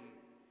 saying,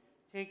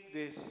 "Take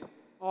this,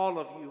 all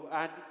of you,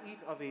 and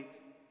eat of it,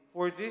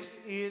 for this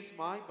is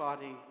my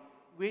body,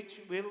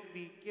 which will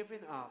be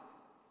given up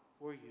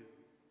for you."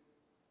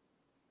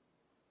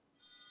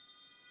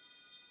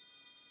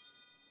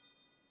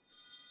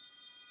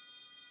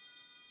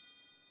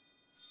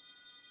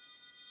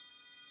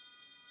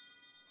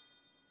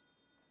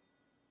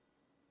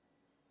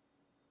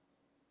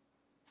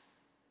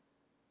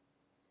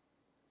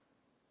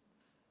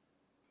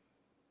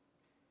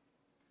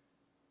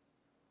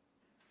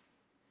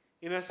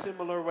 In a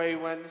similar way,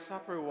 when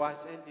supper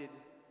was ended,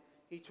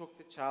 he took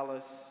the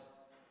chalice,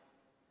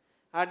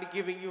 and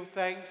giving you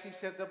thanks, he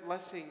said the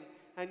blessing,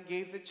 and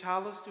gave the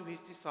chalice to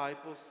his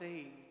disciples,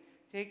 saying,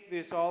 "Take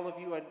this, all of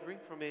you, and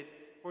drink from it,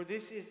 for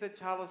this is the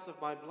chalice of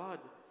my blood,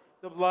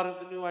 the blood of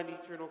the new and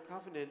eternal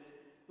covenant,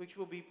 which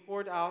will be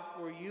poured out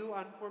for you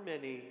and for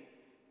many,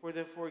 for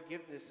the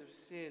forgiveness of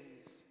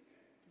sins.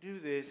 Do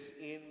this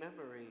in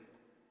memory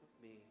of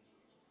me."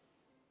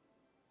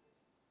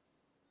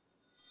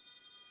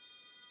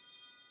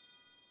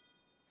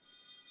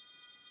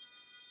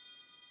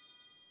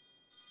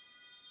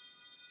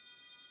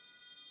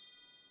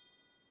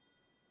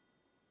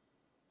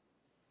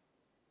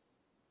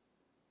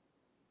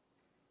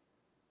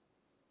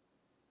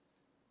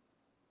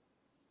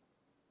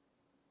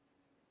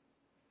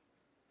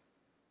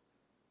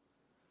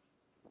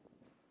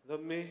 The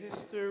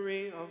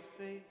mystery of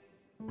faith.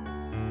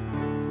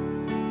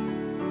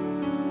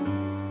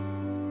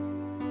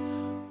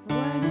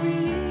 When we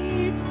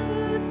eat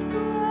this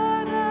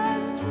bread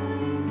and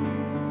drink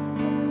this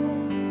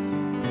cup,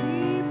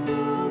 we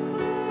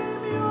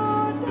proclaim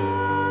your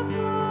death,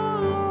 O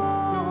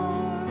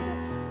Lord,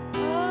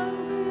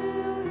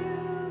 until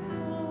you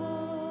come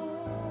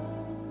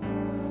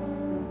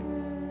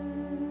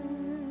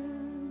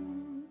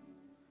again.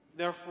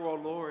 Therefore, O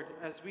Lord,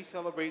 as we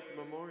celebrate the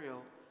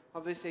memorial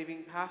of the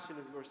saving passion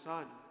of your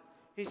Son,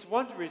 his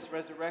wondrous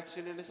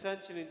resurrection and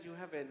ascension into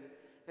heaven,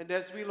 And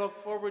as we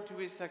look forward to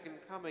his second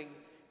coming,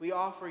 we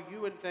offer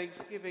you in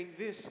thanksgiving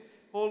this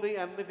holy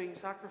and living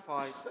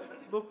sacrifice.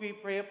 Look, we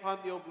pray upon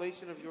the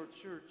oblation of your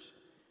church,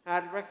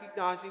 and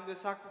recognizing the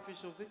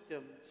sacrificial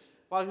victim,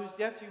 by whose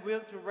death you will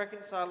to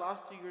reconcile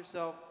us to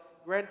yourself,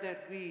 grant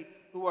that we,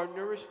 who are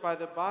nourished by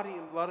the body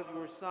and blood of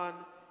your Son,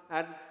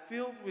 and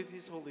filled with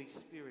his Holy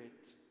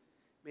Spirit,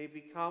 may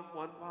become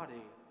one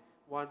body,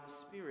 one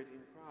spirit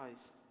in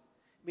Christ.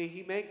 May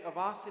he make of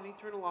us an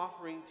eternal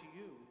offering to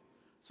you,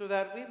 so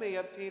that we may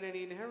obtain an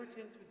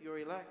inheritance with your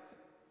elect,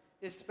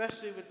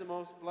 especially with the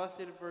most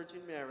blessed Virgin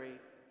Mary,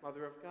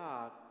 Mother of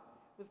God,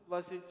 with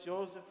blessed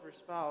Joseph, her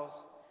spouse,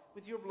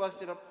 with your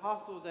blessed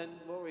apostles and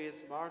glorious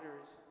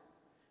martyrs,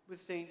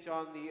 with St.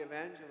 John the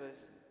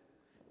Evangelist,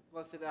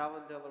 blessed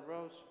Alan de la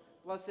Roche,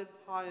 blessed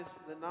Pius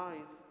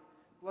IX,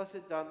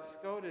 blessed Duns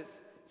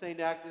Scotus, St.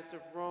 Agnes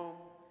of Rome,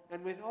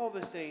 and with all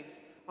the saints,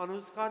 on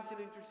whose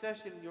constant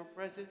intercession in your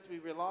presence we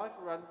rely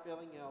for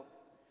unfailing help.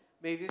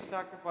 May this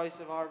sacrifice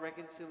of our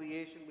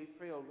reconciliation, we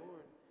pray, O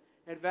Lord,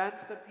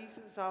 advance the peace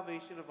and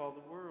salvation of all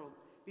the world.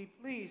 Be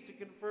pleased to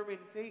confirm in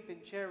faith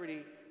and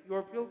charity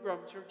your pilgrim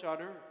church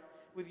on earth,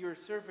 with your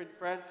servant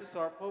Francis,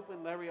 our Pope,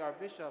 and Larry, our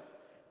Bishop,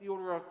 the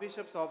order of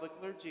bishops, all the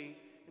clergy,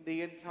 and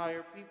the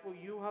entire people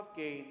you have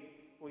gained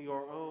for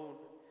your own.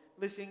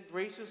 Listen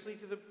graciously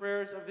to the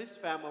prayers of this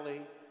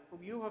family,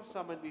 whom you have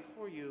summoned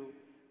before you.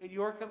 In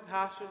your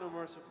compassion, O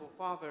merciful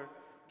Father,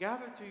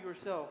 gather to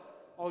yourself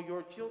all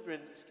your children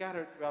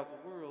scattered throughout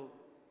the world.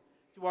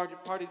 To our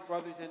departed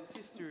brothers and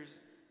sisters,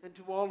 and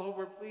to all who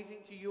were pleasing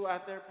to you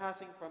at their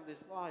passing from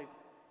this life,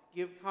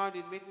 give kind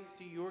admittance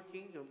to your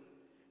kingdom.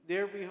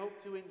 There we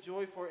hope to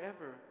enjoy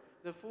forever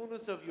the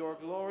fullness of your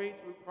glory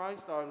through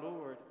Christ our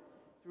Lord,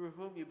 through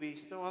whom you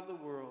bestow on the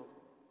world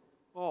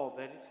all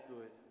that is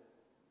good.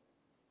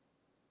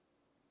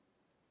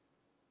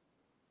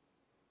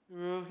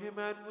 Through him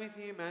and with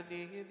him and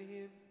in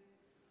him,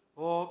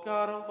 O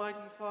God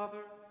Almighty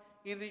Father,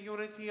 in the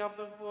unity of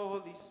the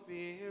Holy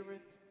Spirit,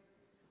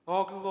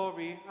 all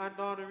glory and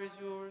honor is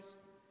yours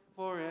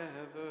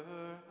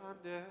forever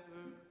and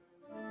ever.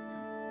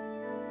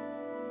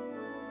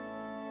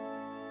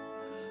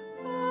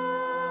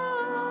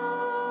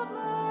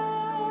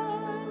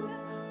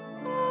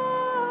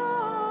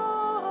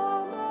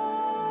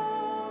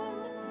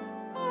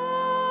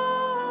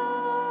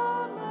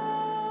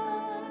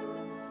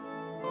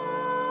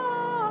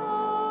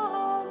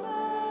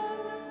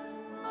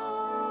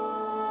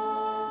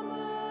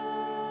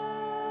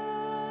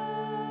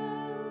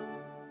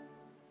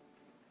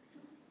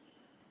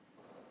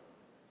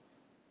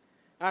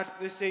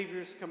 At the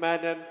Savior's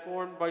command and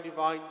formed by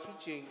divine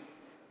teaching,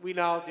 we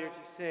now dare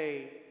to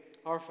say,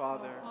 Our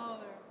Father,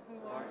 who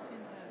art in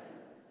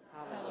heaven,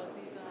 hallowed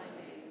be thy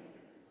name.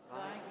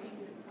 Thy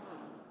kingdom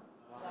come,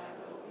 thy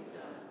will be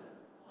done,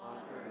 on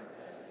earth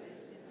as it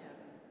is in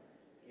heaven.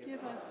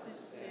 Give us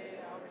this day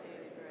our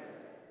daily bread,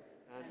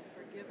 and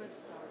forgive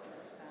us our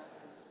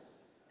trespasses,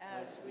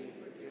 as we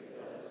forgive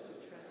those who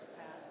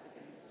trespass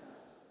against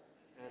us.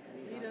 And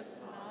lead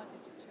us not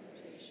into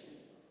temptation,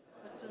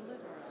 but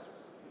deliver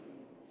us from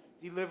evil.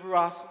 Deliver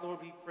us, Lord,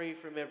 we pray,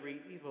 from every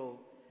evil.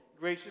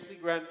 Graciously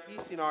grant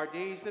peace in our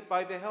days, that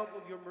by the help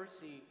of your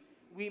mercy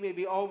we may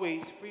be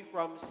always free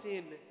from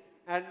sin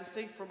and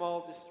safe from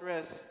all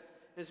distress,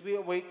 as we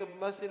await the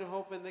blessed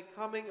hope and the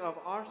coming of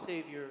our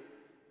Savior,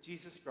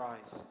 Jesus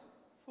Christ.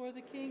 For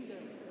the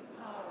kingdom, the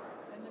power,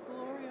 and the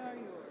glory are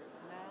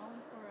yours, now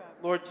and forever.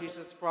 Lord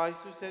Jesus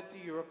Christ, who said to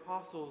your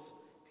apostles,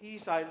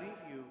 Peace I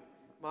leave you,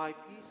 my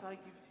peace I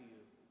give to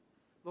you.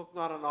 Look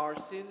not on our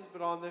sins,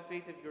 but on the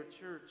faith of your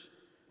church,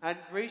 and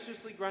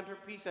graciously grant her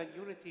peace and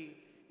unity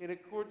in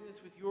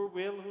accordance with your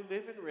will, who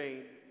live and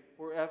reign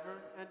forever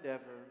and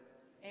ever.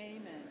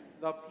 Amen.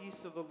 The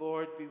peace of the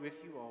Lord be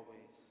with you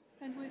always.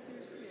 And with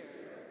your spirit.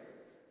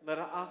 Let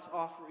us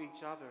offer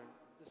each other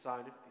the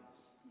sign of peace.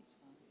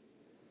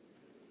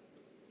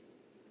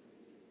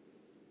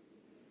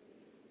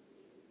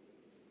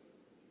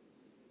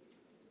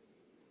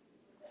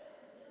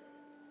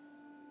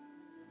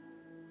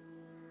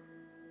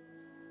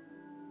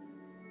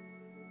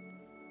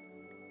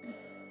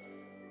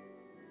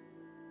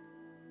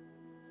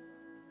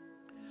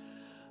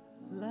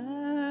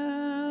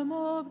 Lamb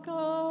of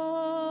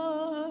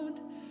God,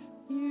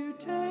 you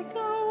take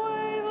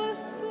away the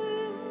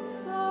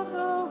sins of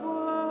the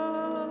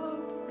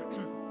world.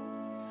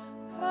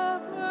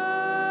 Have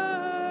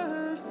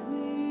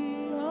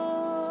mercy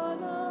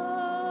on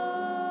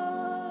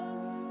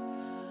us.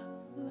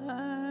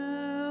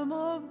 Lamb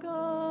of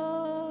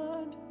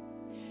God,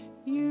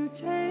 you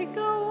take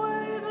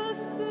away the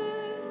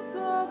sins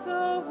of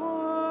the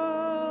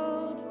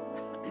world.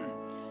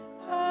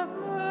 Have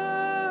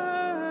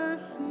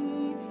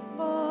mercy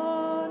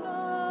on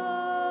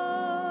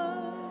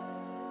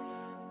us.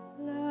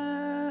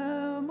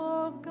 Lamb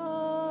of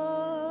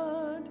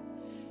God,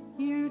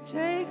 you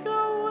take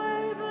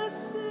away the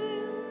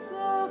sins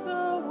of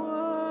the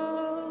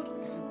world.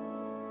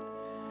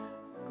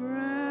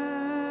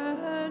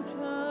 Grant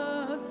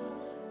us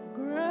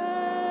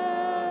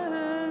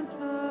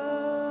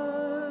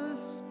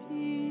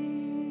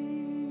peace.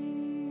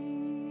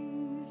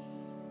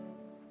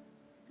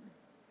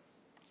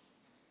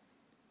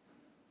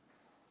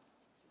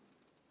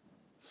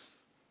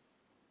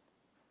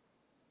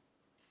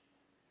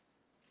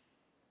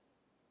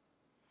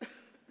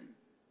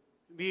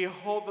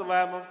 Behold the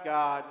Lamb of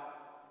God.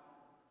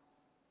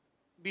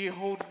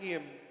 Behold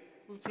him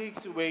who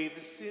takes away the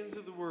sins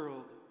of the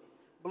world.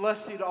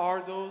 Blessed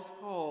are those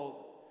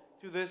called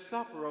to the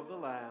supper of the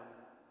Lamb.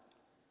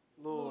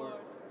 Lord, I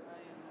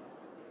am not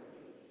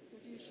worthy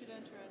that you should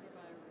enter under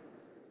my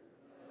roof,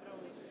 but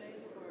only say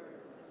the word,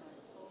 and my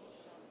soul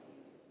shall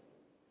heal.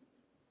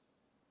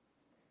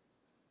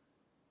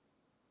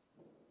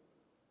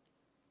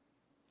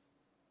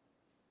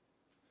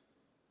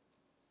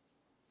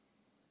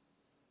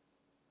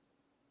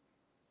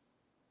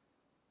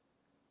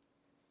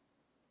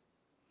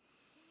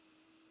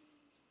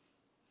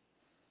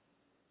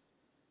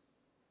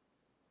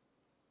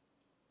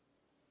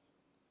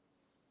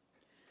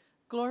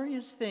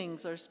 Glorious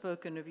things are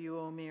spoken of you,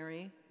 O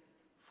Mary,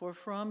 for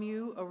from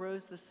you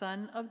arose the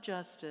Son of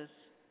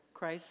Justice,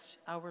 Christ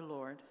our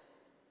Lord.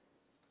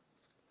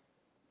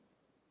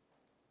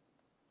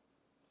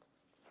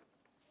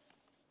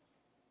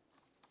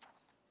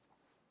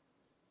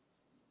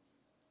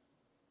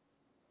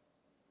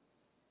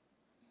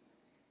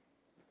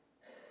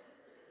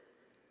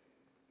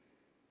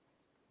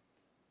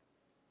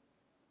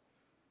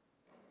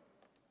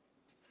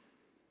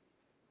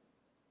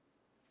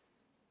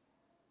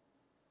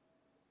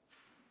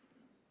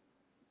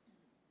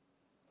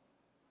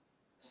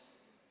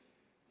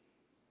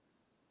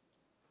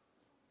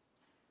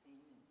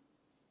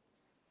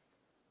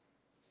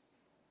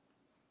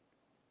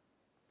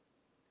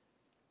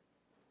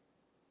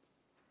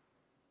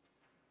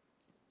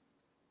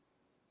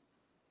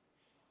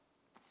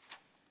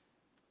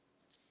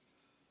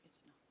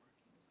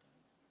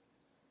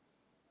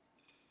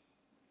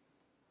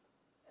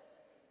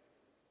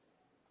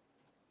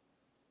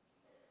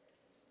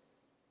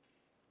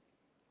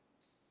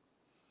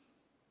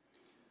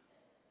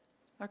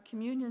 Our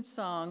communion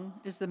song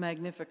is the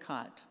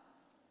Magnificat.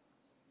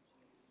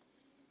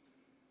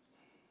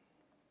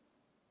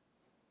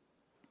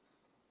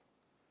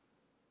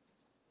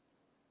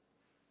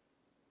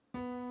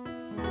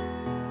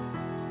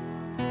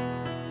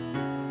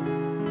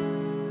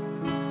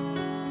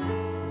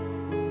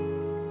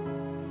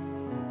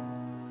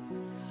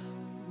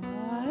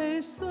 My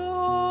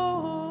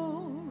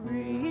soul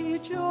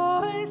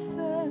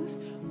rejoices,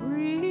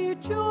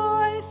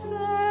 rejoices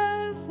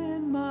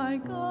in my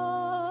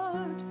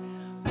God.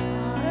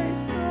 My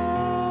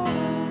soul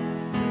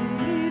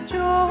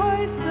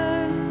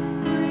rejoices,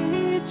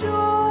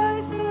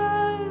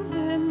 rejoices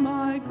in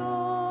my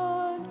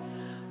God.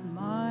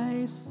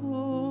 My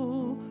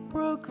soul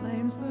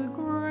proclaims the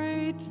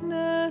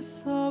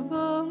greatness of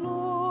the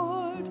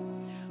Lord.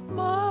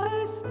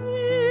 My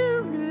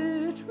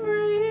spirit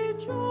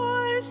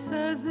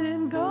rejoices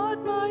in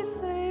God my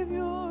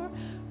Savior,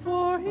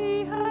 for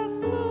he has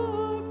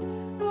looked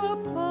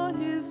upon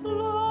his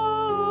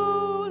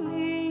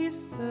lowly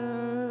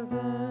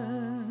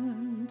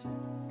servant.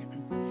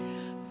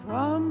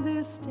 From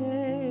this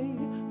day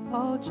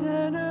all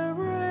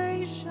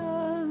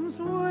generations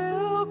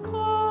will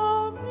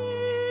call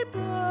me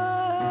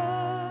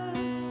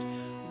blessed.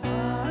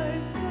 My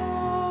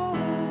soul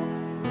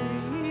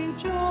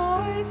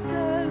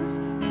rejoices,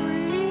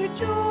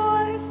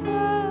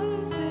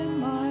 rejoices in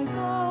my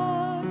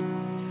God.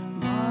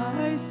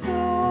 My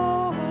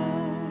soul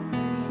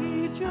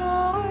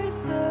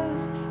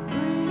rejoices,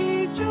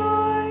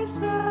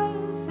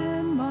 rejoices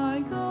in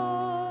my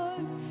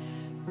God.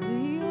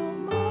 The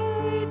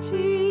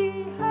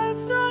Almighty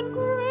has done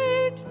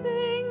great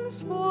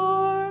things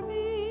for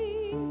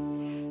me,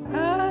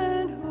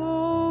 and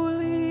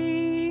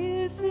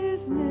holy is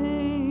his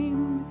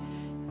name.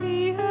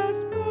 He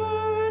has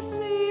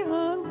mercy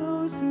on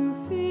those who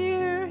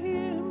fear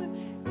him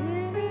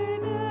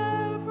in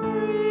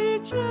every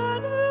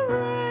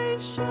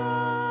generation.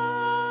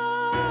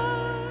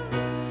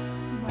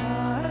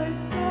 My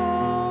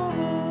soul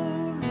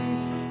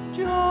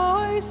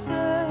rejoices,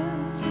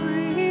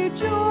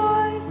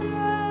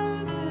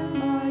 rejoices in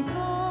my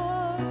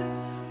God.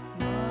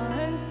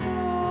 My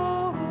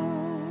soul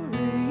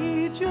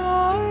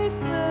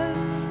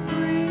rejoices,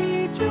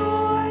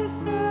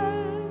 rejoices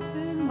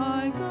in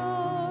my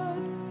God.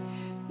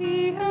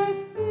 He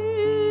has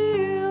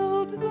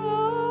filled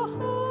the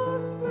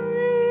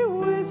hungry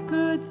with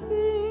good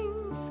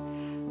things,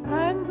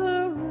 and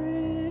the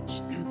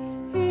rich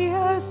he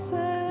has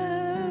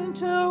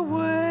sent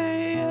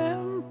away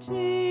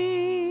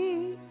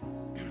empty.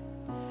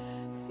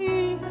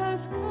 He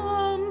has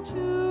come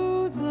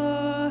to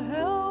the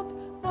help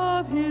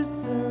of his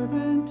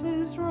servant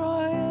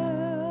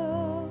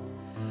Israel,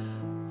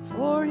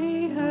 for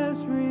he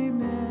has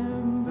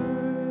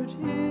remembered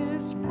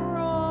his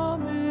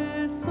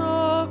promise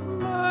of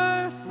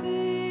mercy.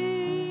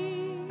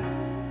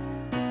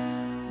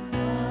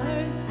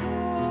 My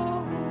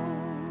soul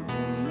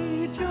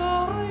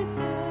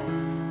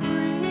rejoices,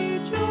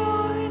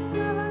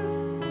 rejoices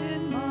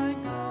in my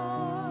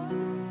God.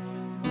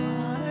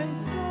 My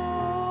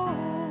soul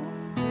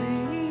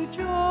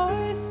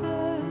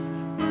rejoices,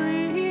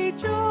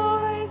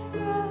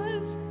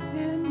 rejoices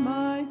in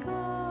my God.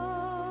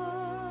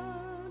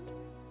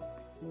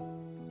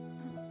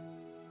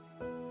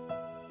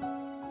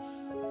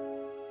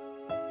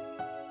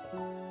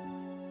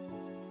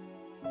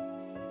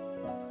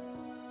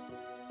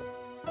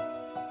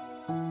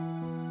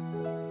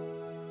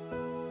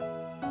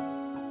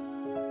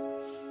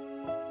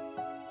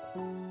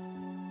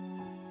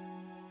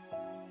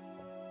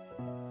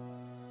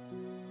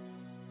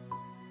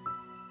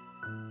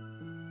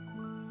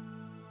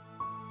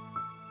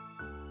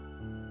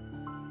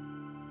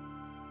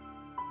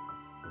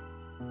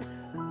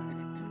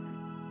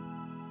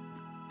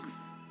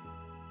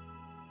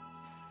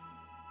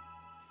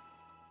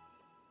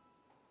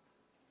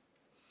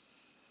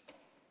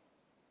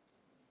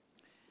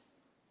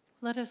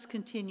 Let us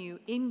continue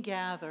in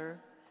gather,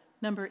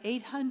 number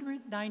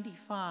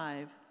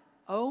 895,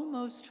 O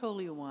Most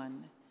Holy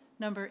One,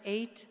 number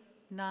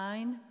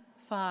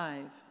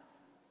 895.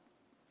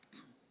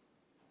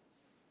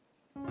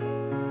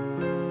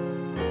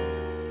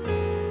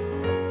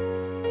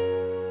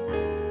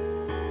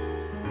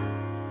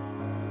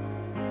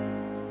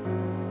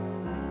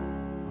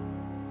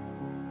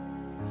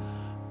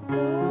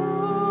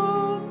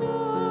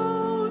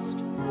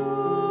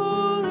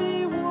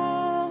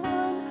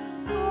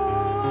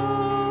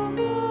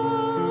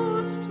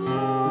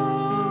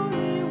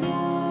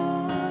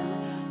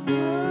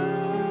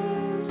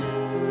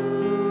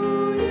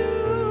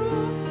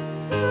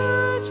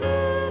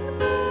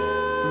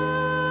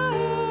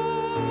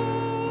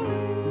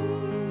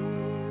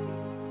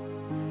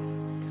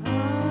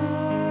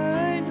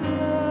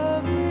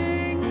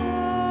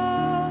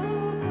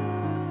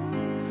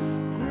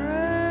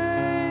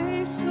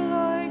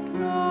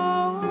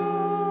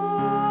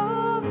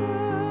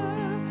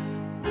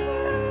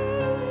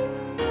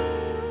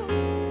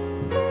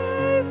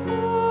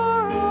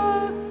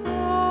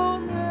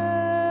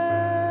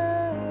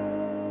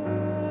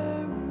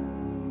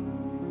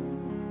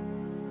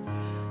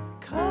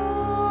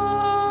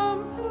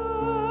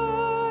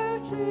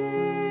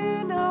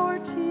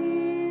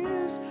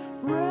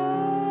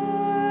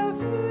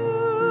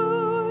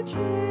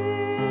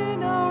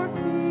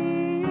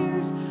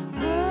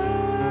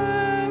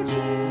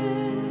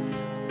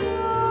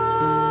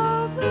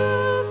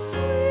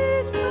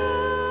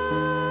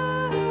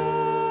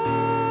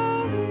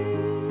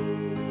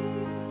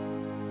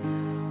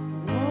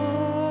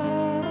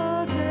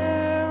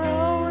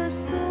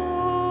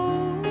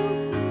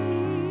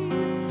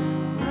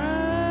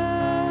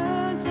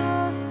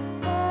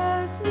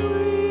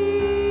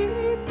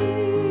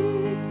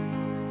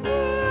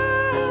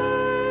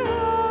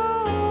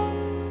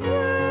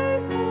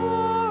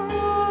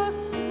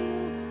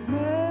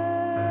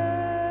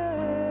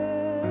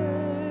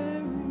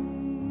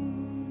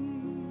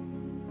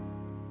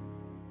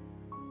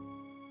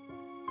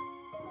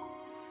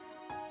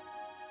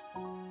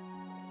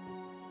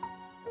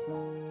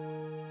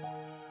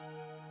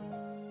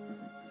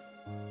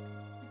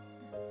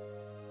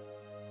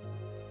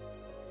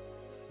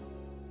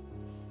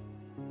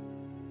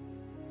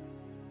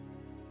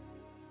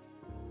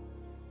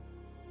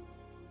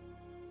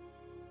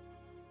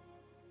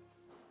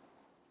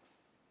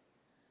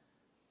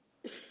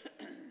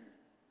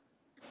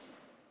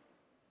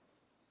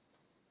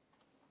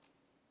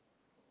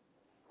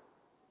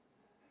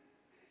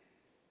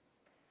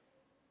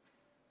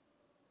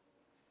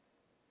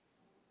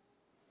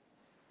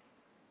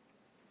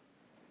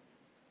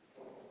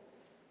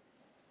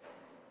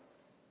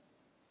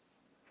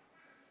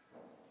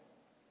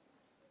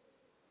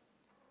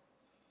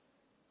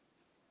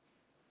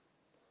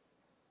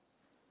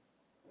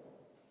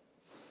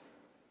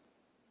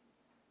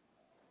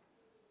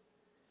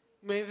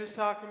 May the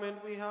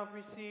sacrament we have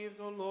received,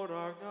 O Lord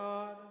our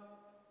God,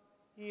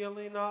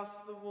 healing us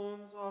the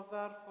wounds of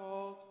that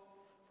fault,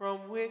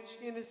 from which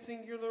in a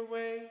singular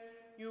way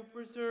you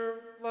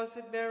preserved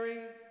Blessed Mary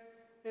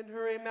in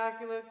her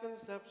Immaculate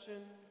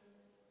Conception,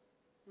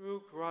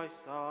 through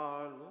Christ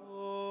our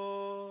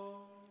Lord.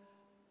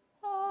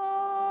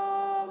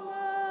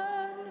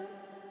 Amen.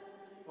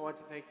 I want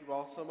to thank you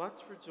all so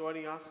much for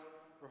joining us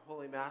for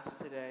Holy Mass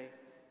today,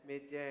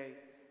 midday.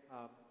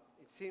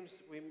 It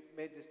seems we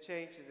made this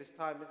change at this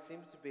time. It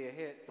seems to be a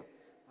hit.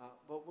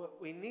 But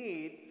what we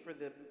need for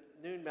the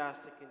noon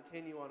Mass to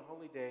continue on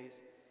holy days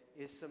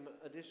is some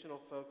additional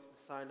folks to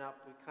sign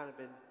up. We've kind of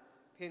been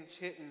pinch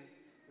hitting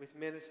with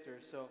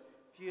ministers. So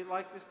if you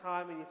like this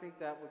time and you think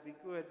that would be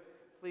good,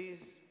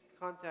 please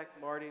contact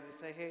Marty to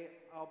say, hey,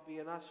 I'll be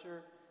an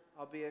usher,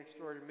 I'll be an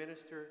extraordinary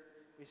minister.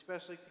 We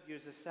especially could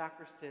use a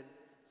sacristan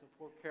so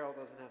poor Carol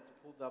doesn't have to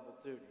pull double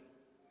duty.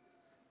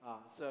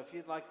 So if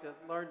you'd like to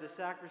learn the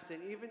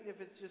sacristan, even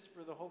if it's just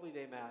for the Holy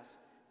Day Mass,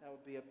 that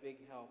would be a big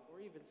help, or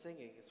even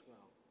singing as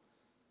well.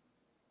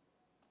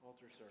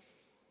 Altar servers.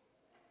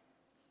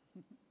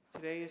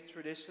 Today is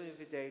traditionally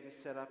the day to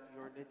set up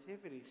your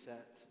nativity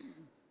set.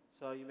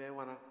 So you may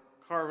want to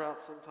carve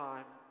out some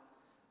time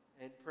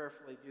and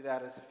prayerfully do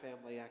that as a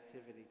family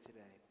activity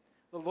today.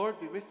 The Lord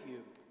be with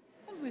you.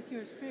 And with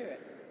your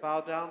spirit.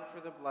 Bow down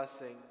for the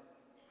blessing.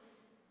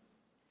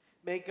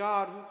 May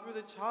God, who through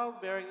the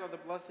childbearing of the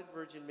Blessed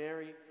Virgin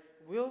Mary,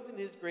 willed in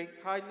his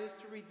great kindness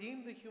to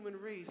redeem the human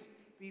race,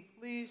 be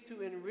pleased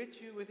to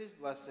enrich you with his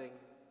blessing.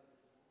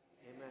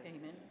 Amen.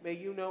 Amen. May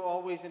you know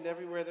always and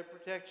everywhere the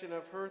protection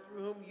of her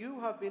through whom you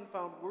have been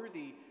found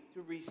worthy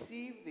to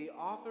receive the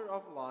author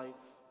of life.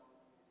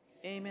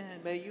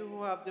 Amen. May you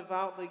who have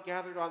devoutly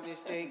gathered on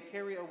this day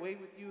carry away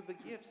with you the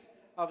gifts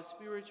of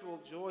spiritual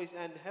joys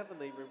and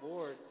heavenly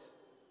rewards.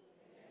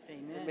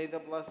 Amen. And may the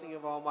blessing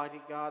of Almighty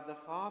God, the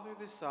Father,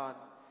 the Son,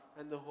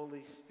 and the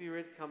Holy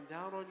Spirit come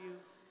down on you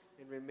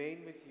and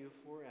remain with you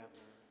forever.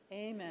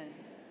 Amen.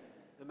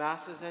 The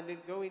Mass is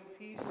ended. Go in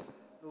peace,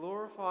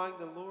 glorifying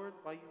the Lord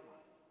by your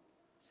life.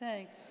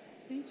 Thanks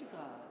be to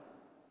God.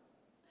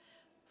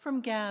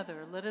 From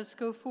Gather, let us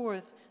go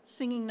forth,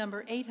 singing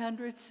number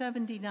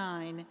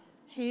 879,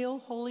 Hail,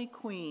 Holy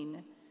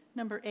Queen,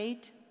 number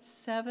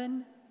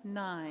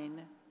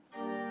 879.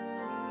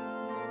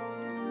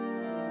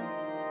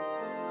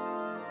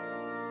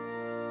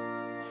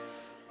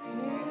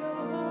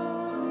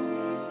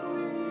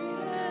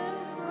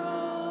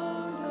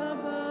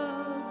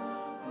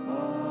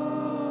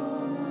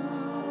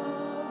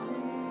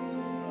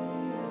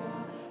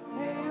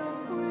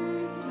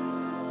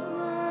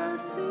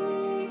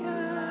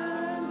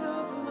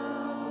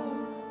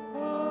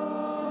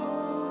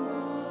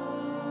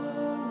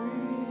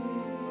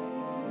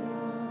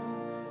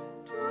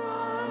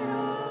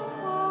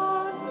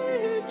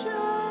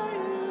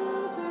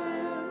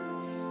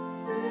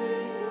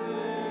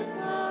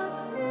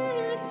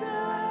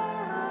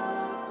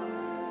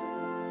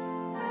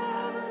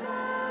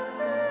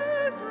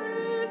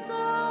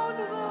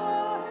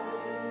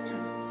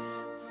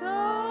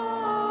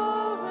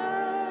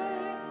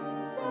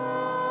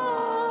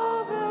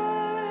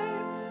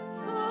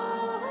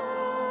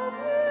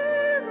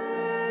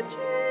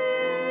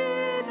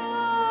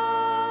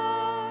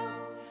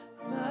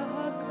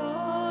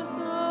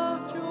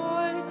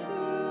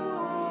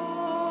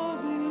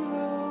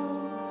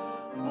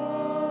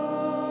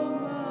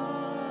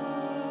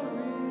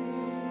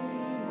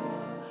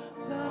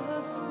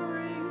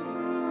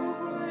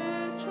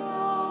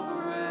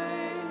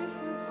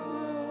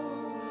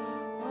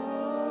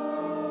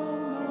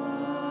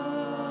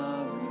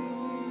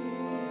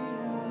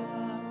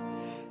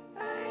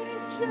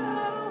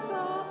 Angels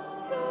of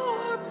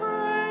your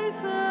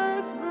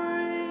praises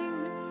bring.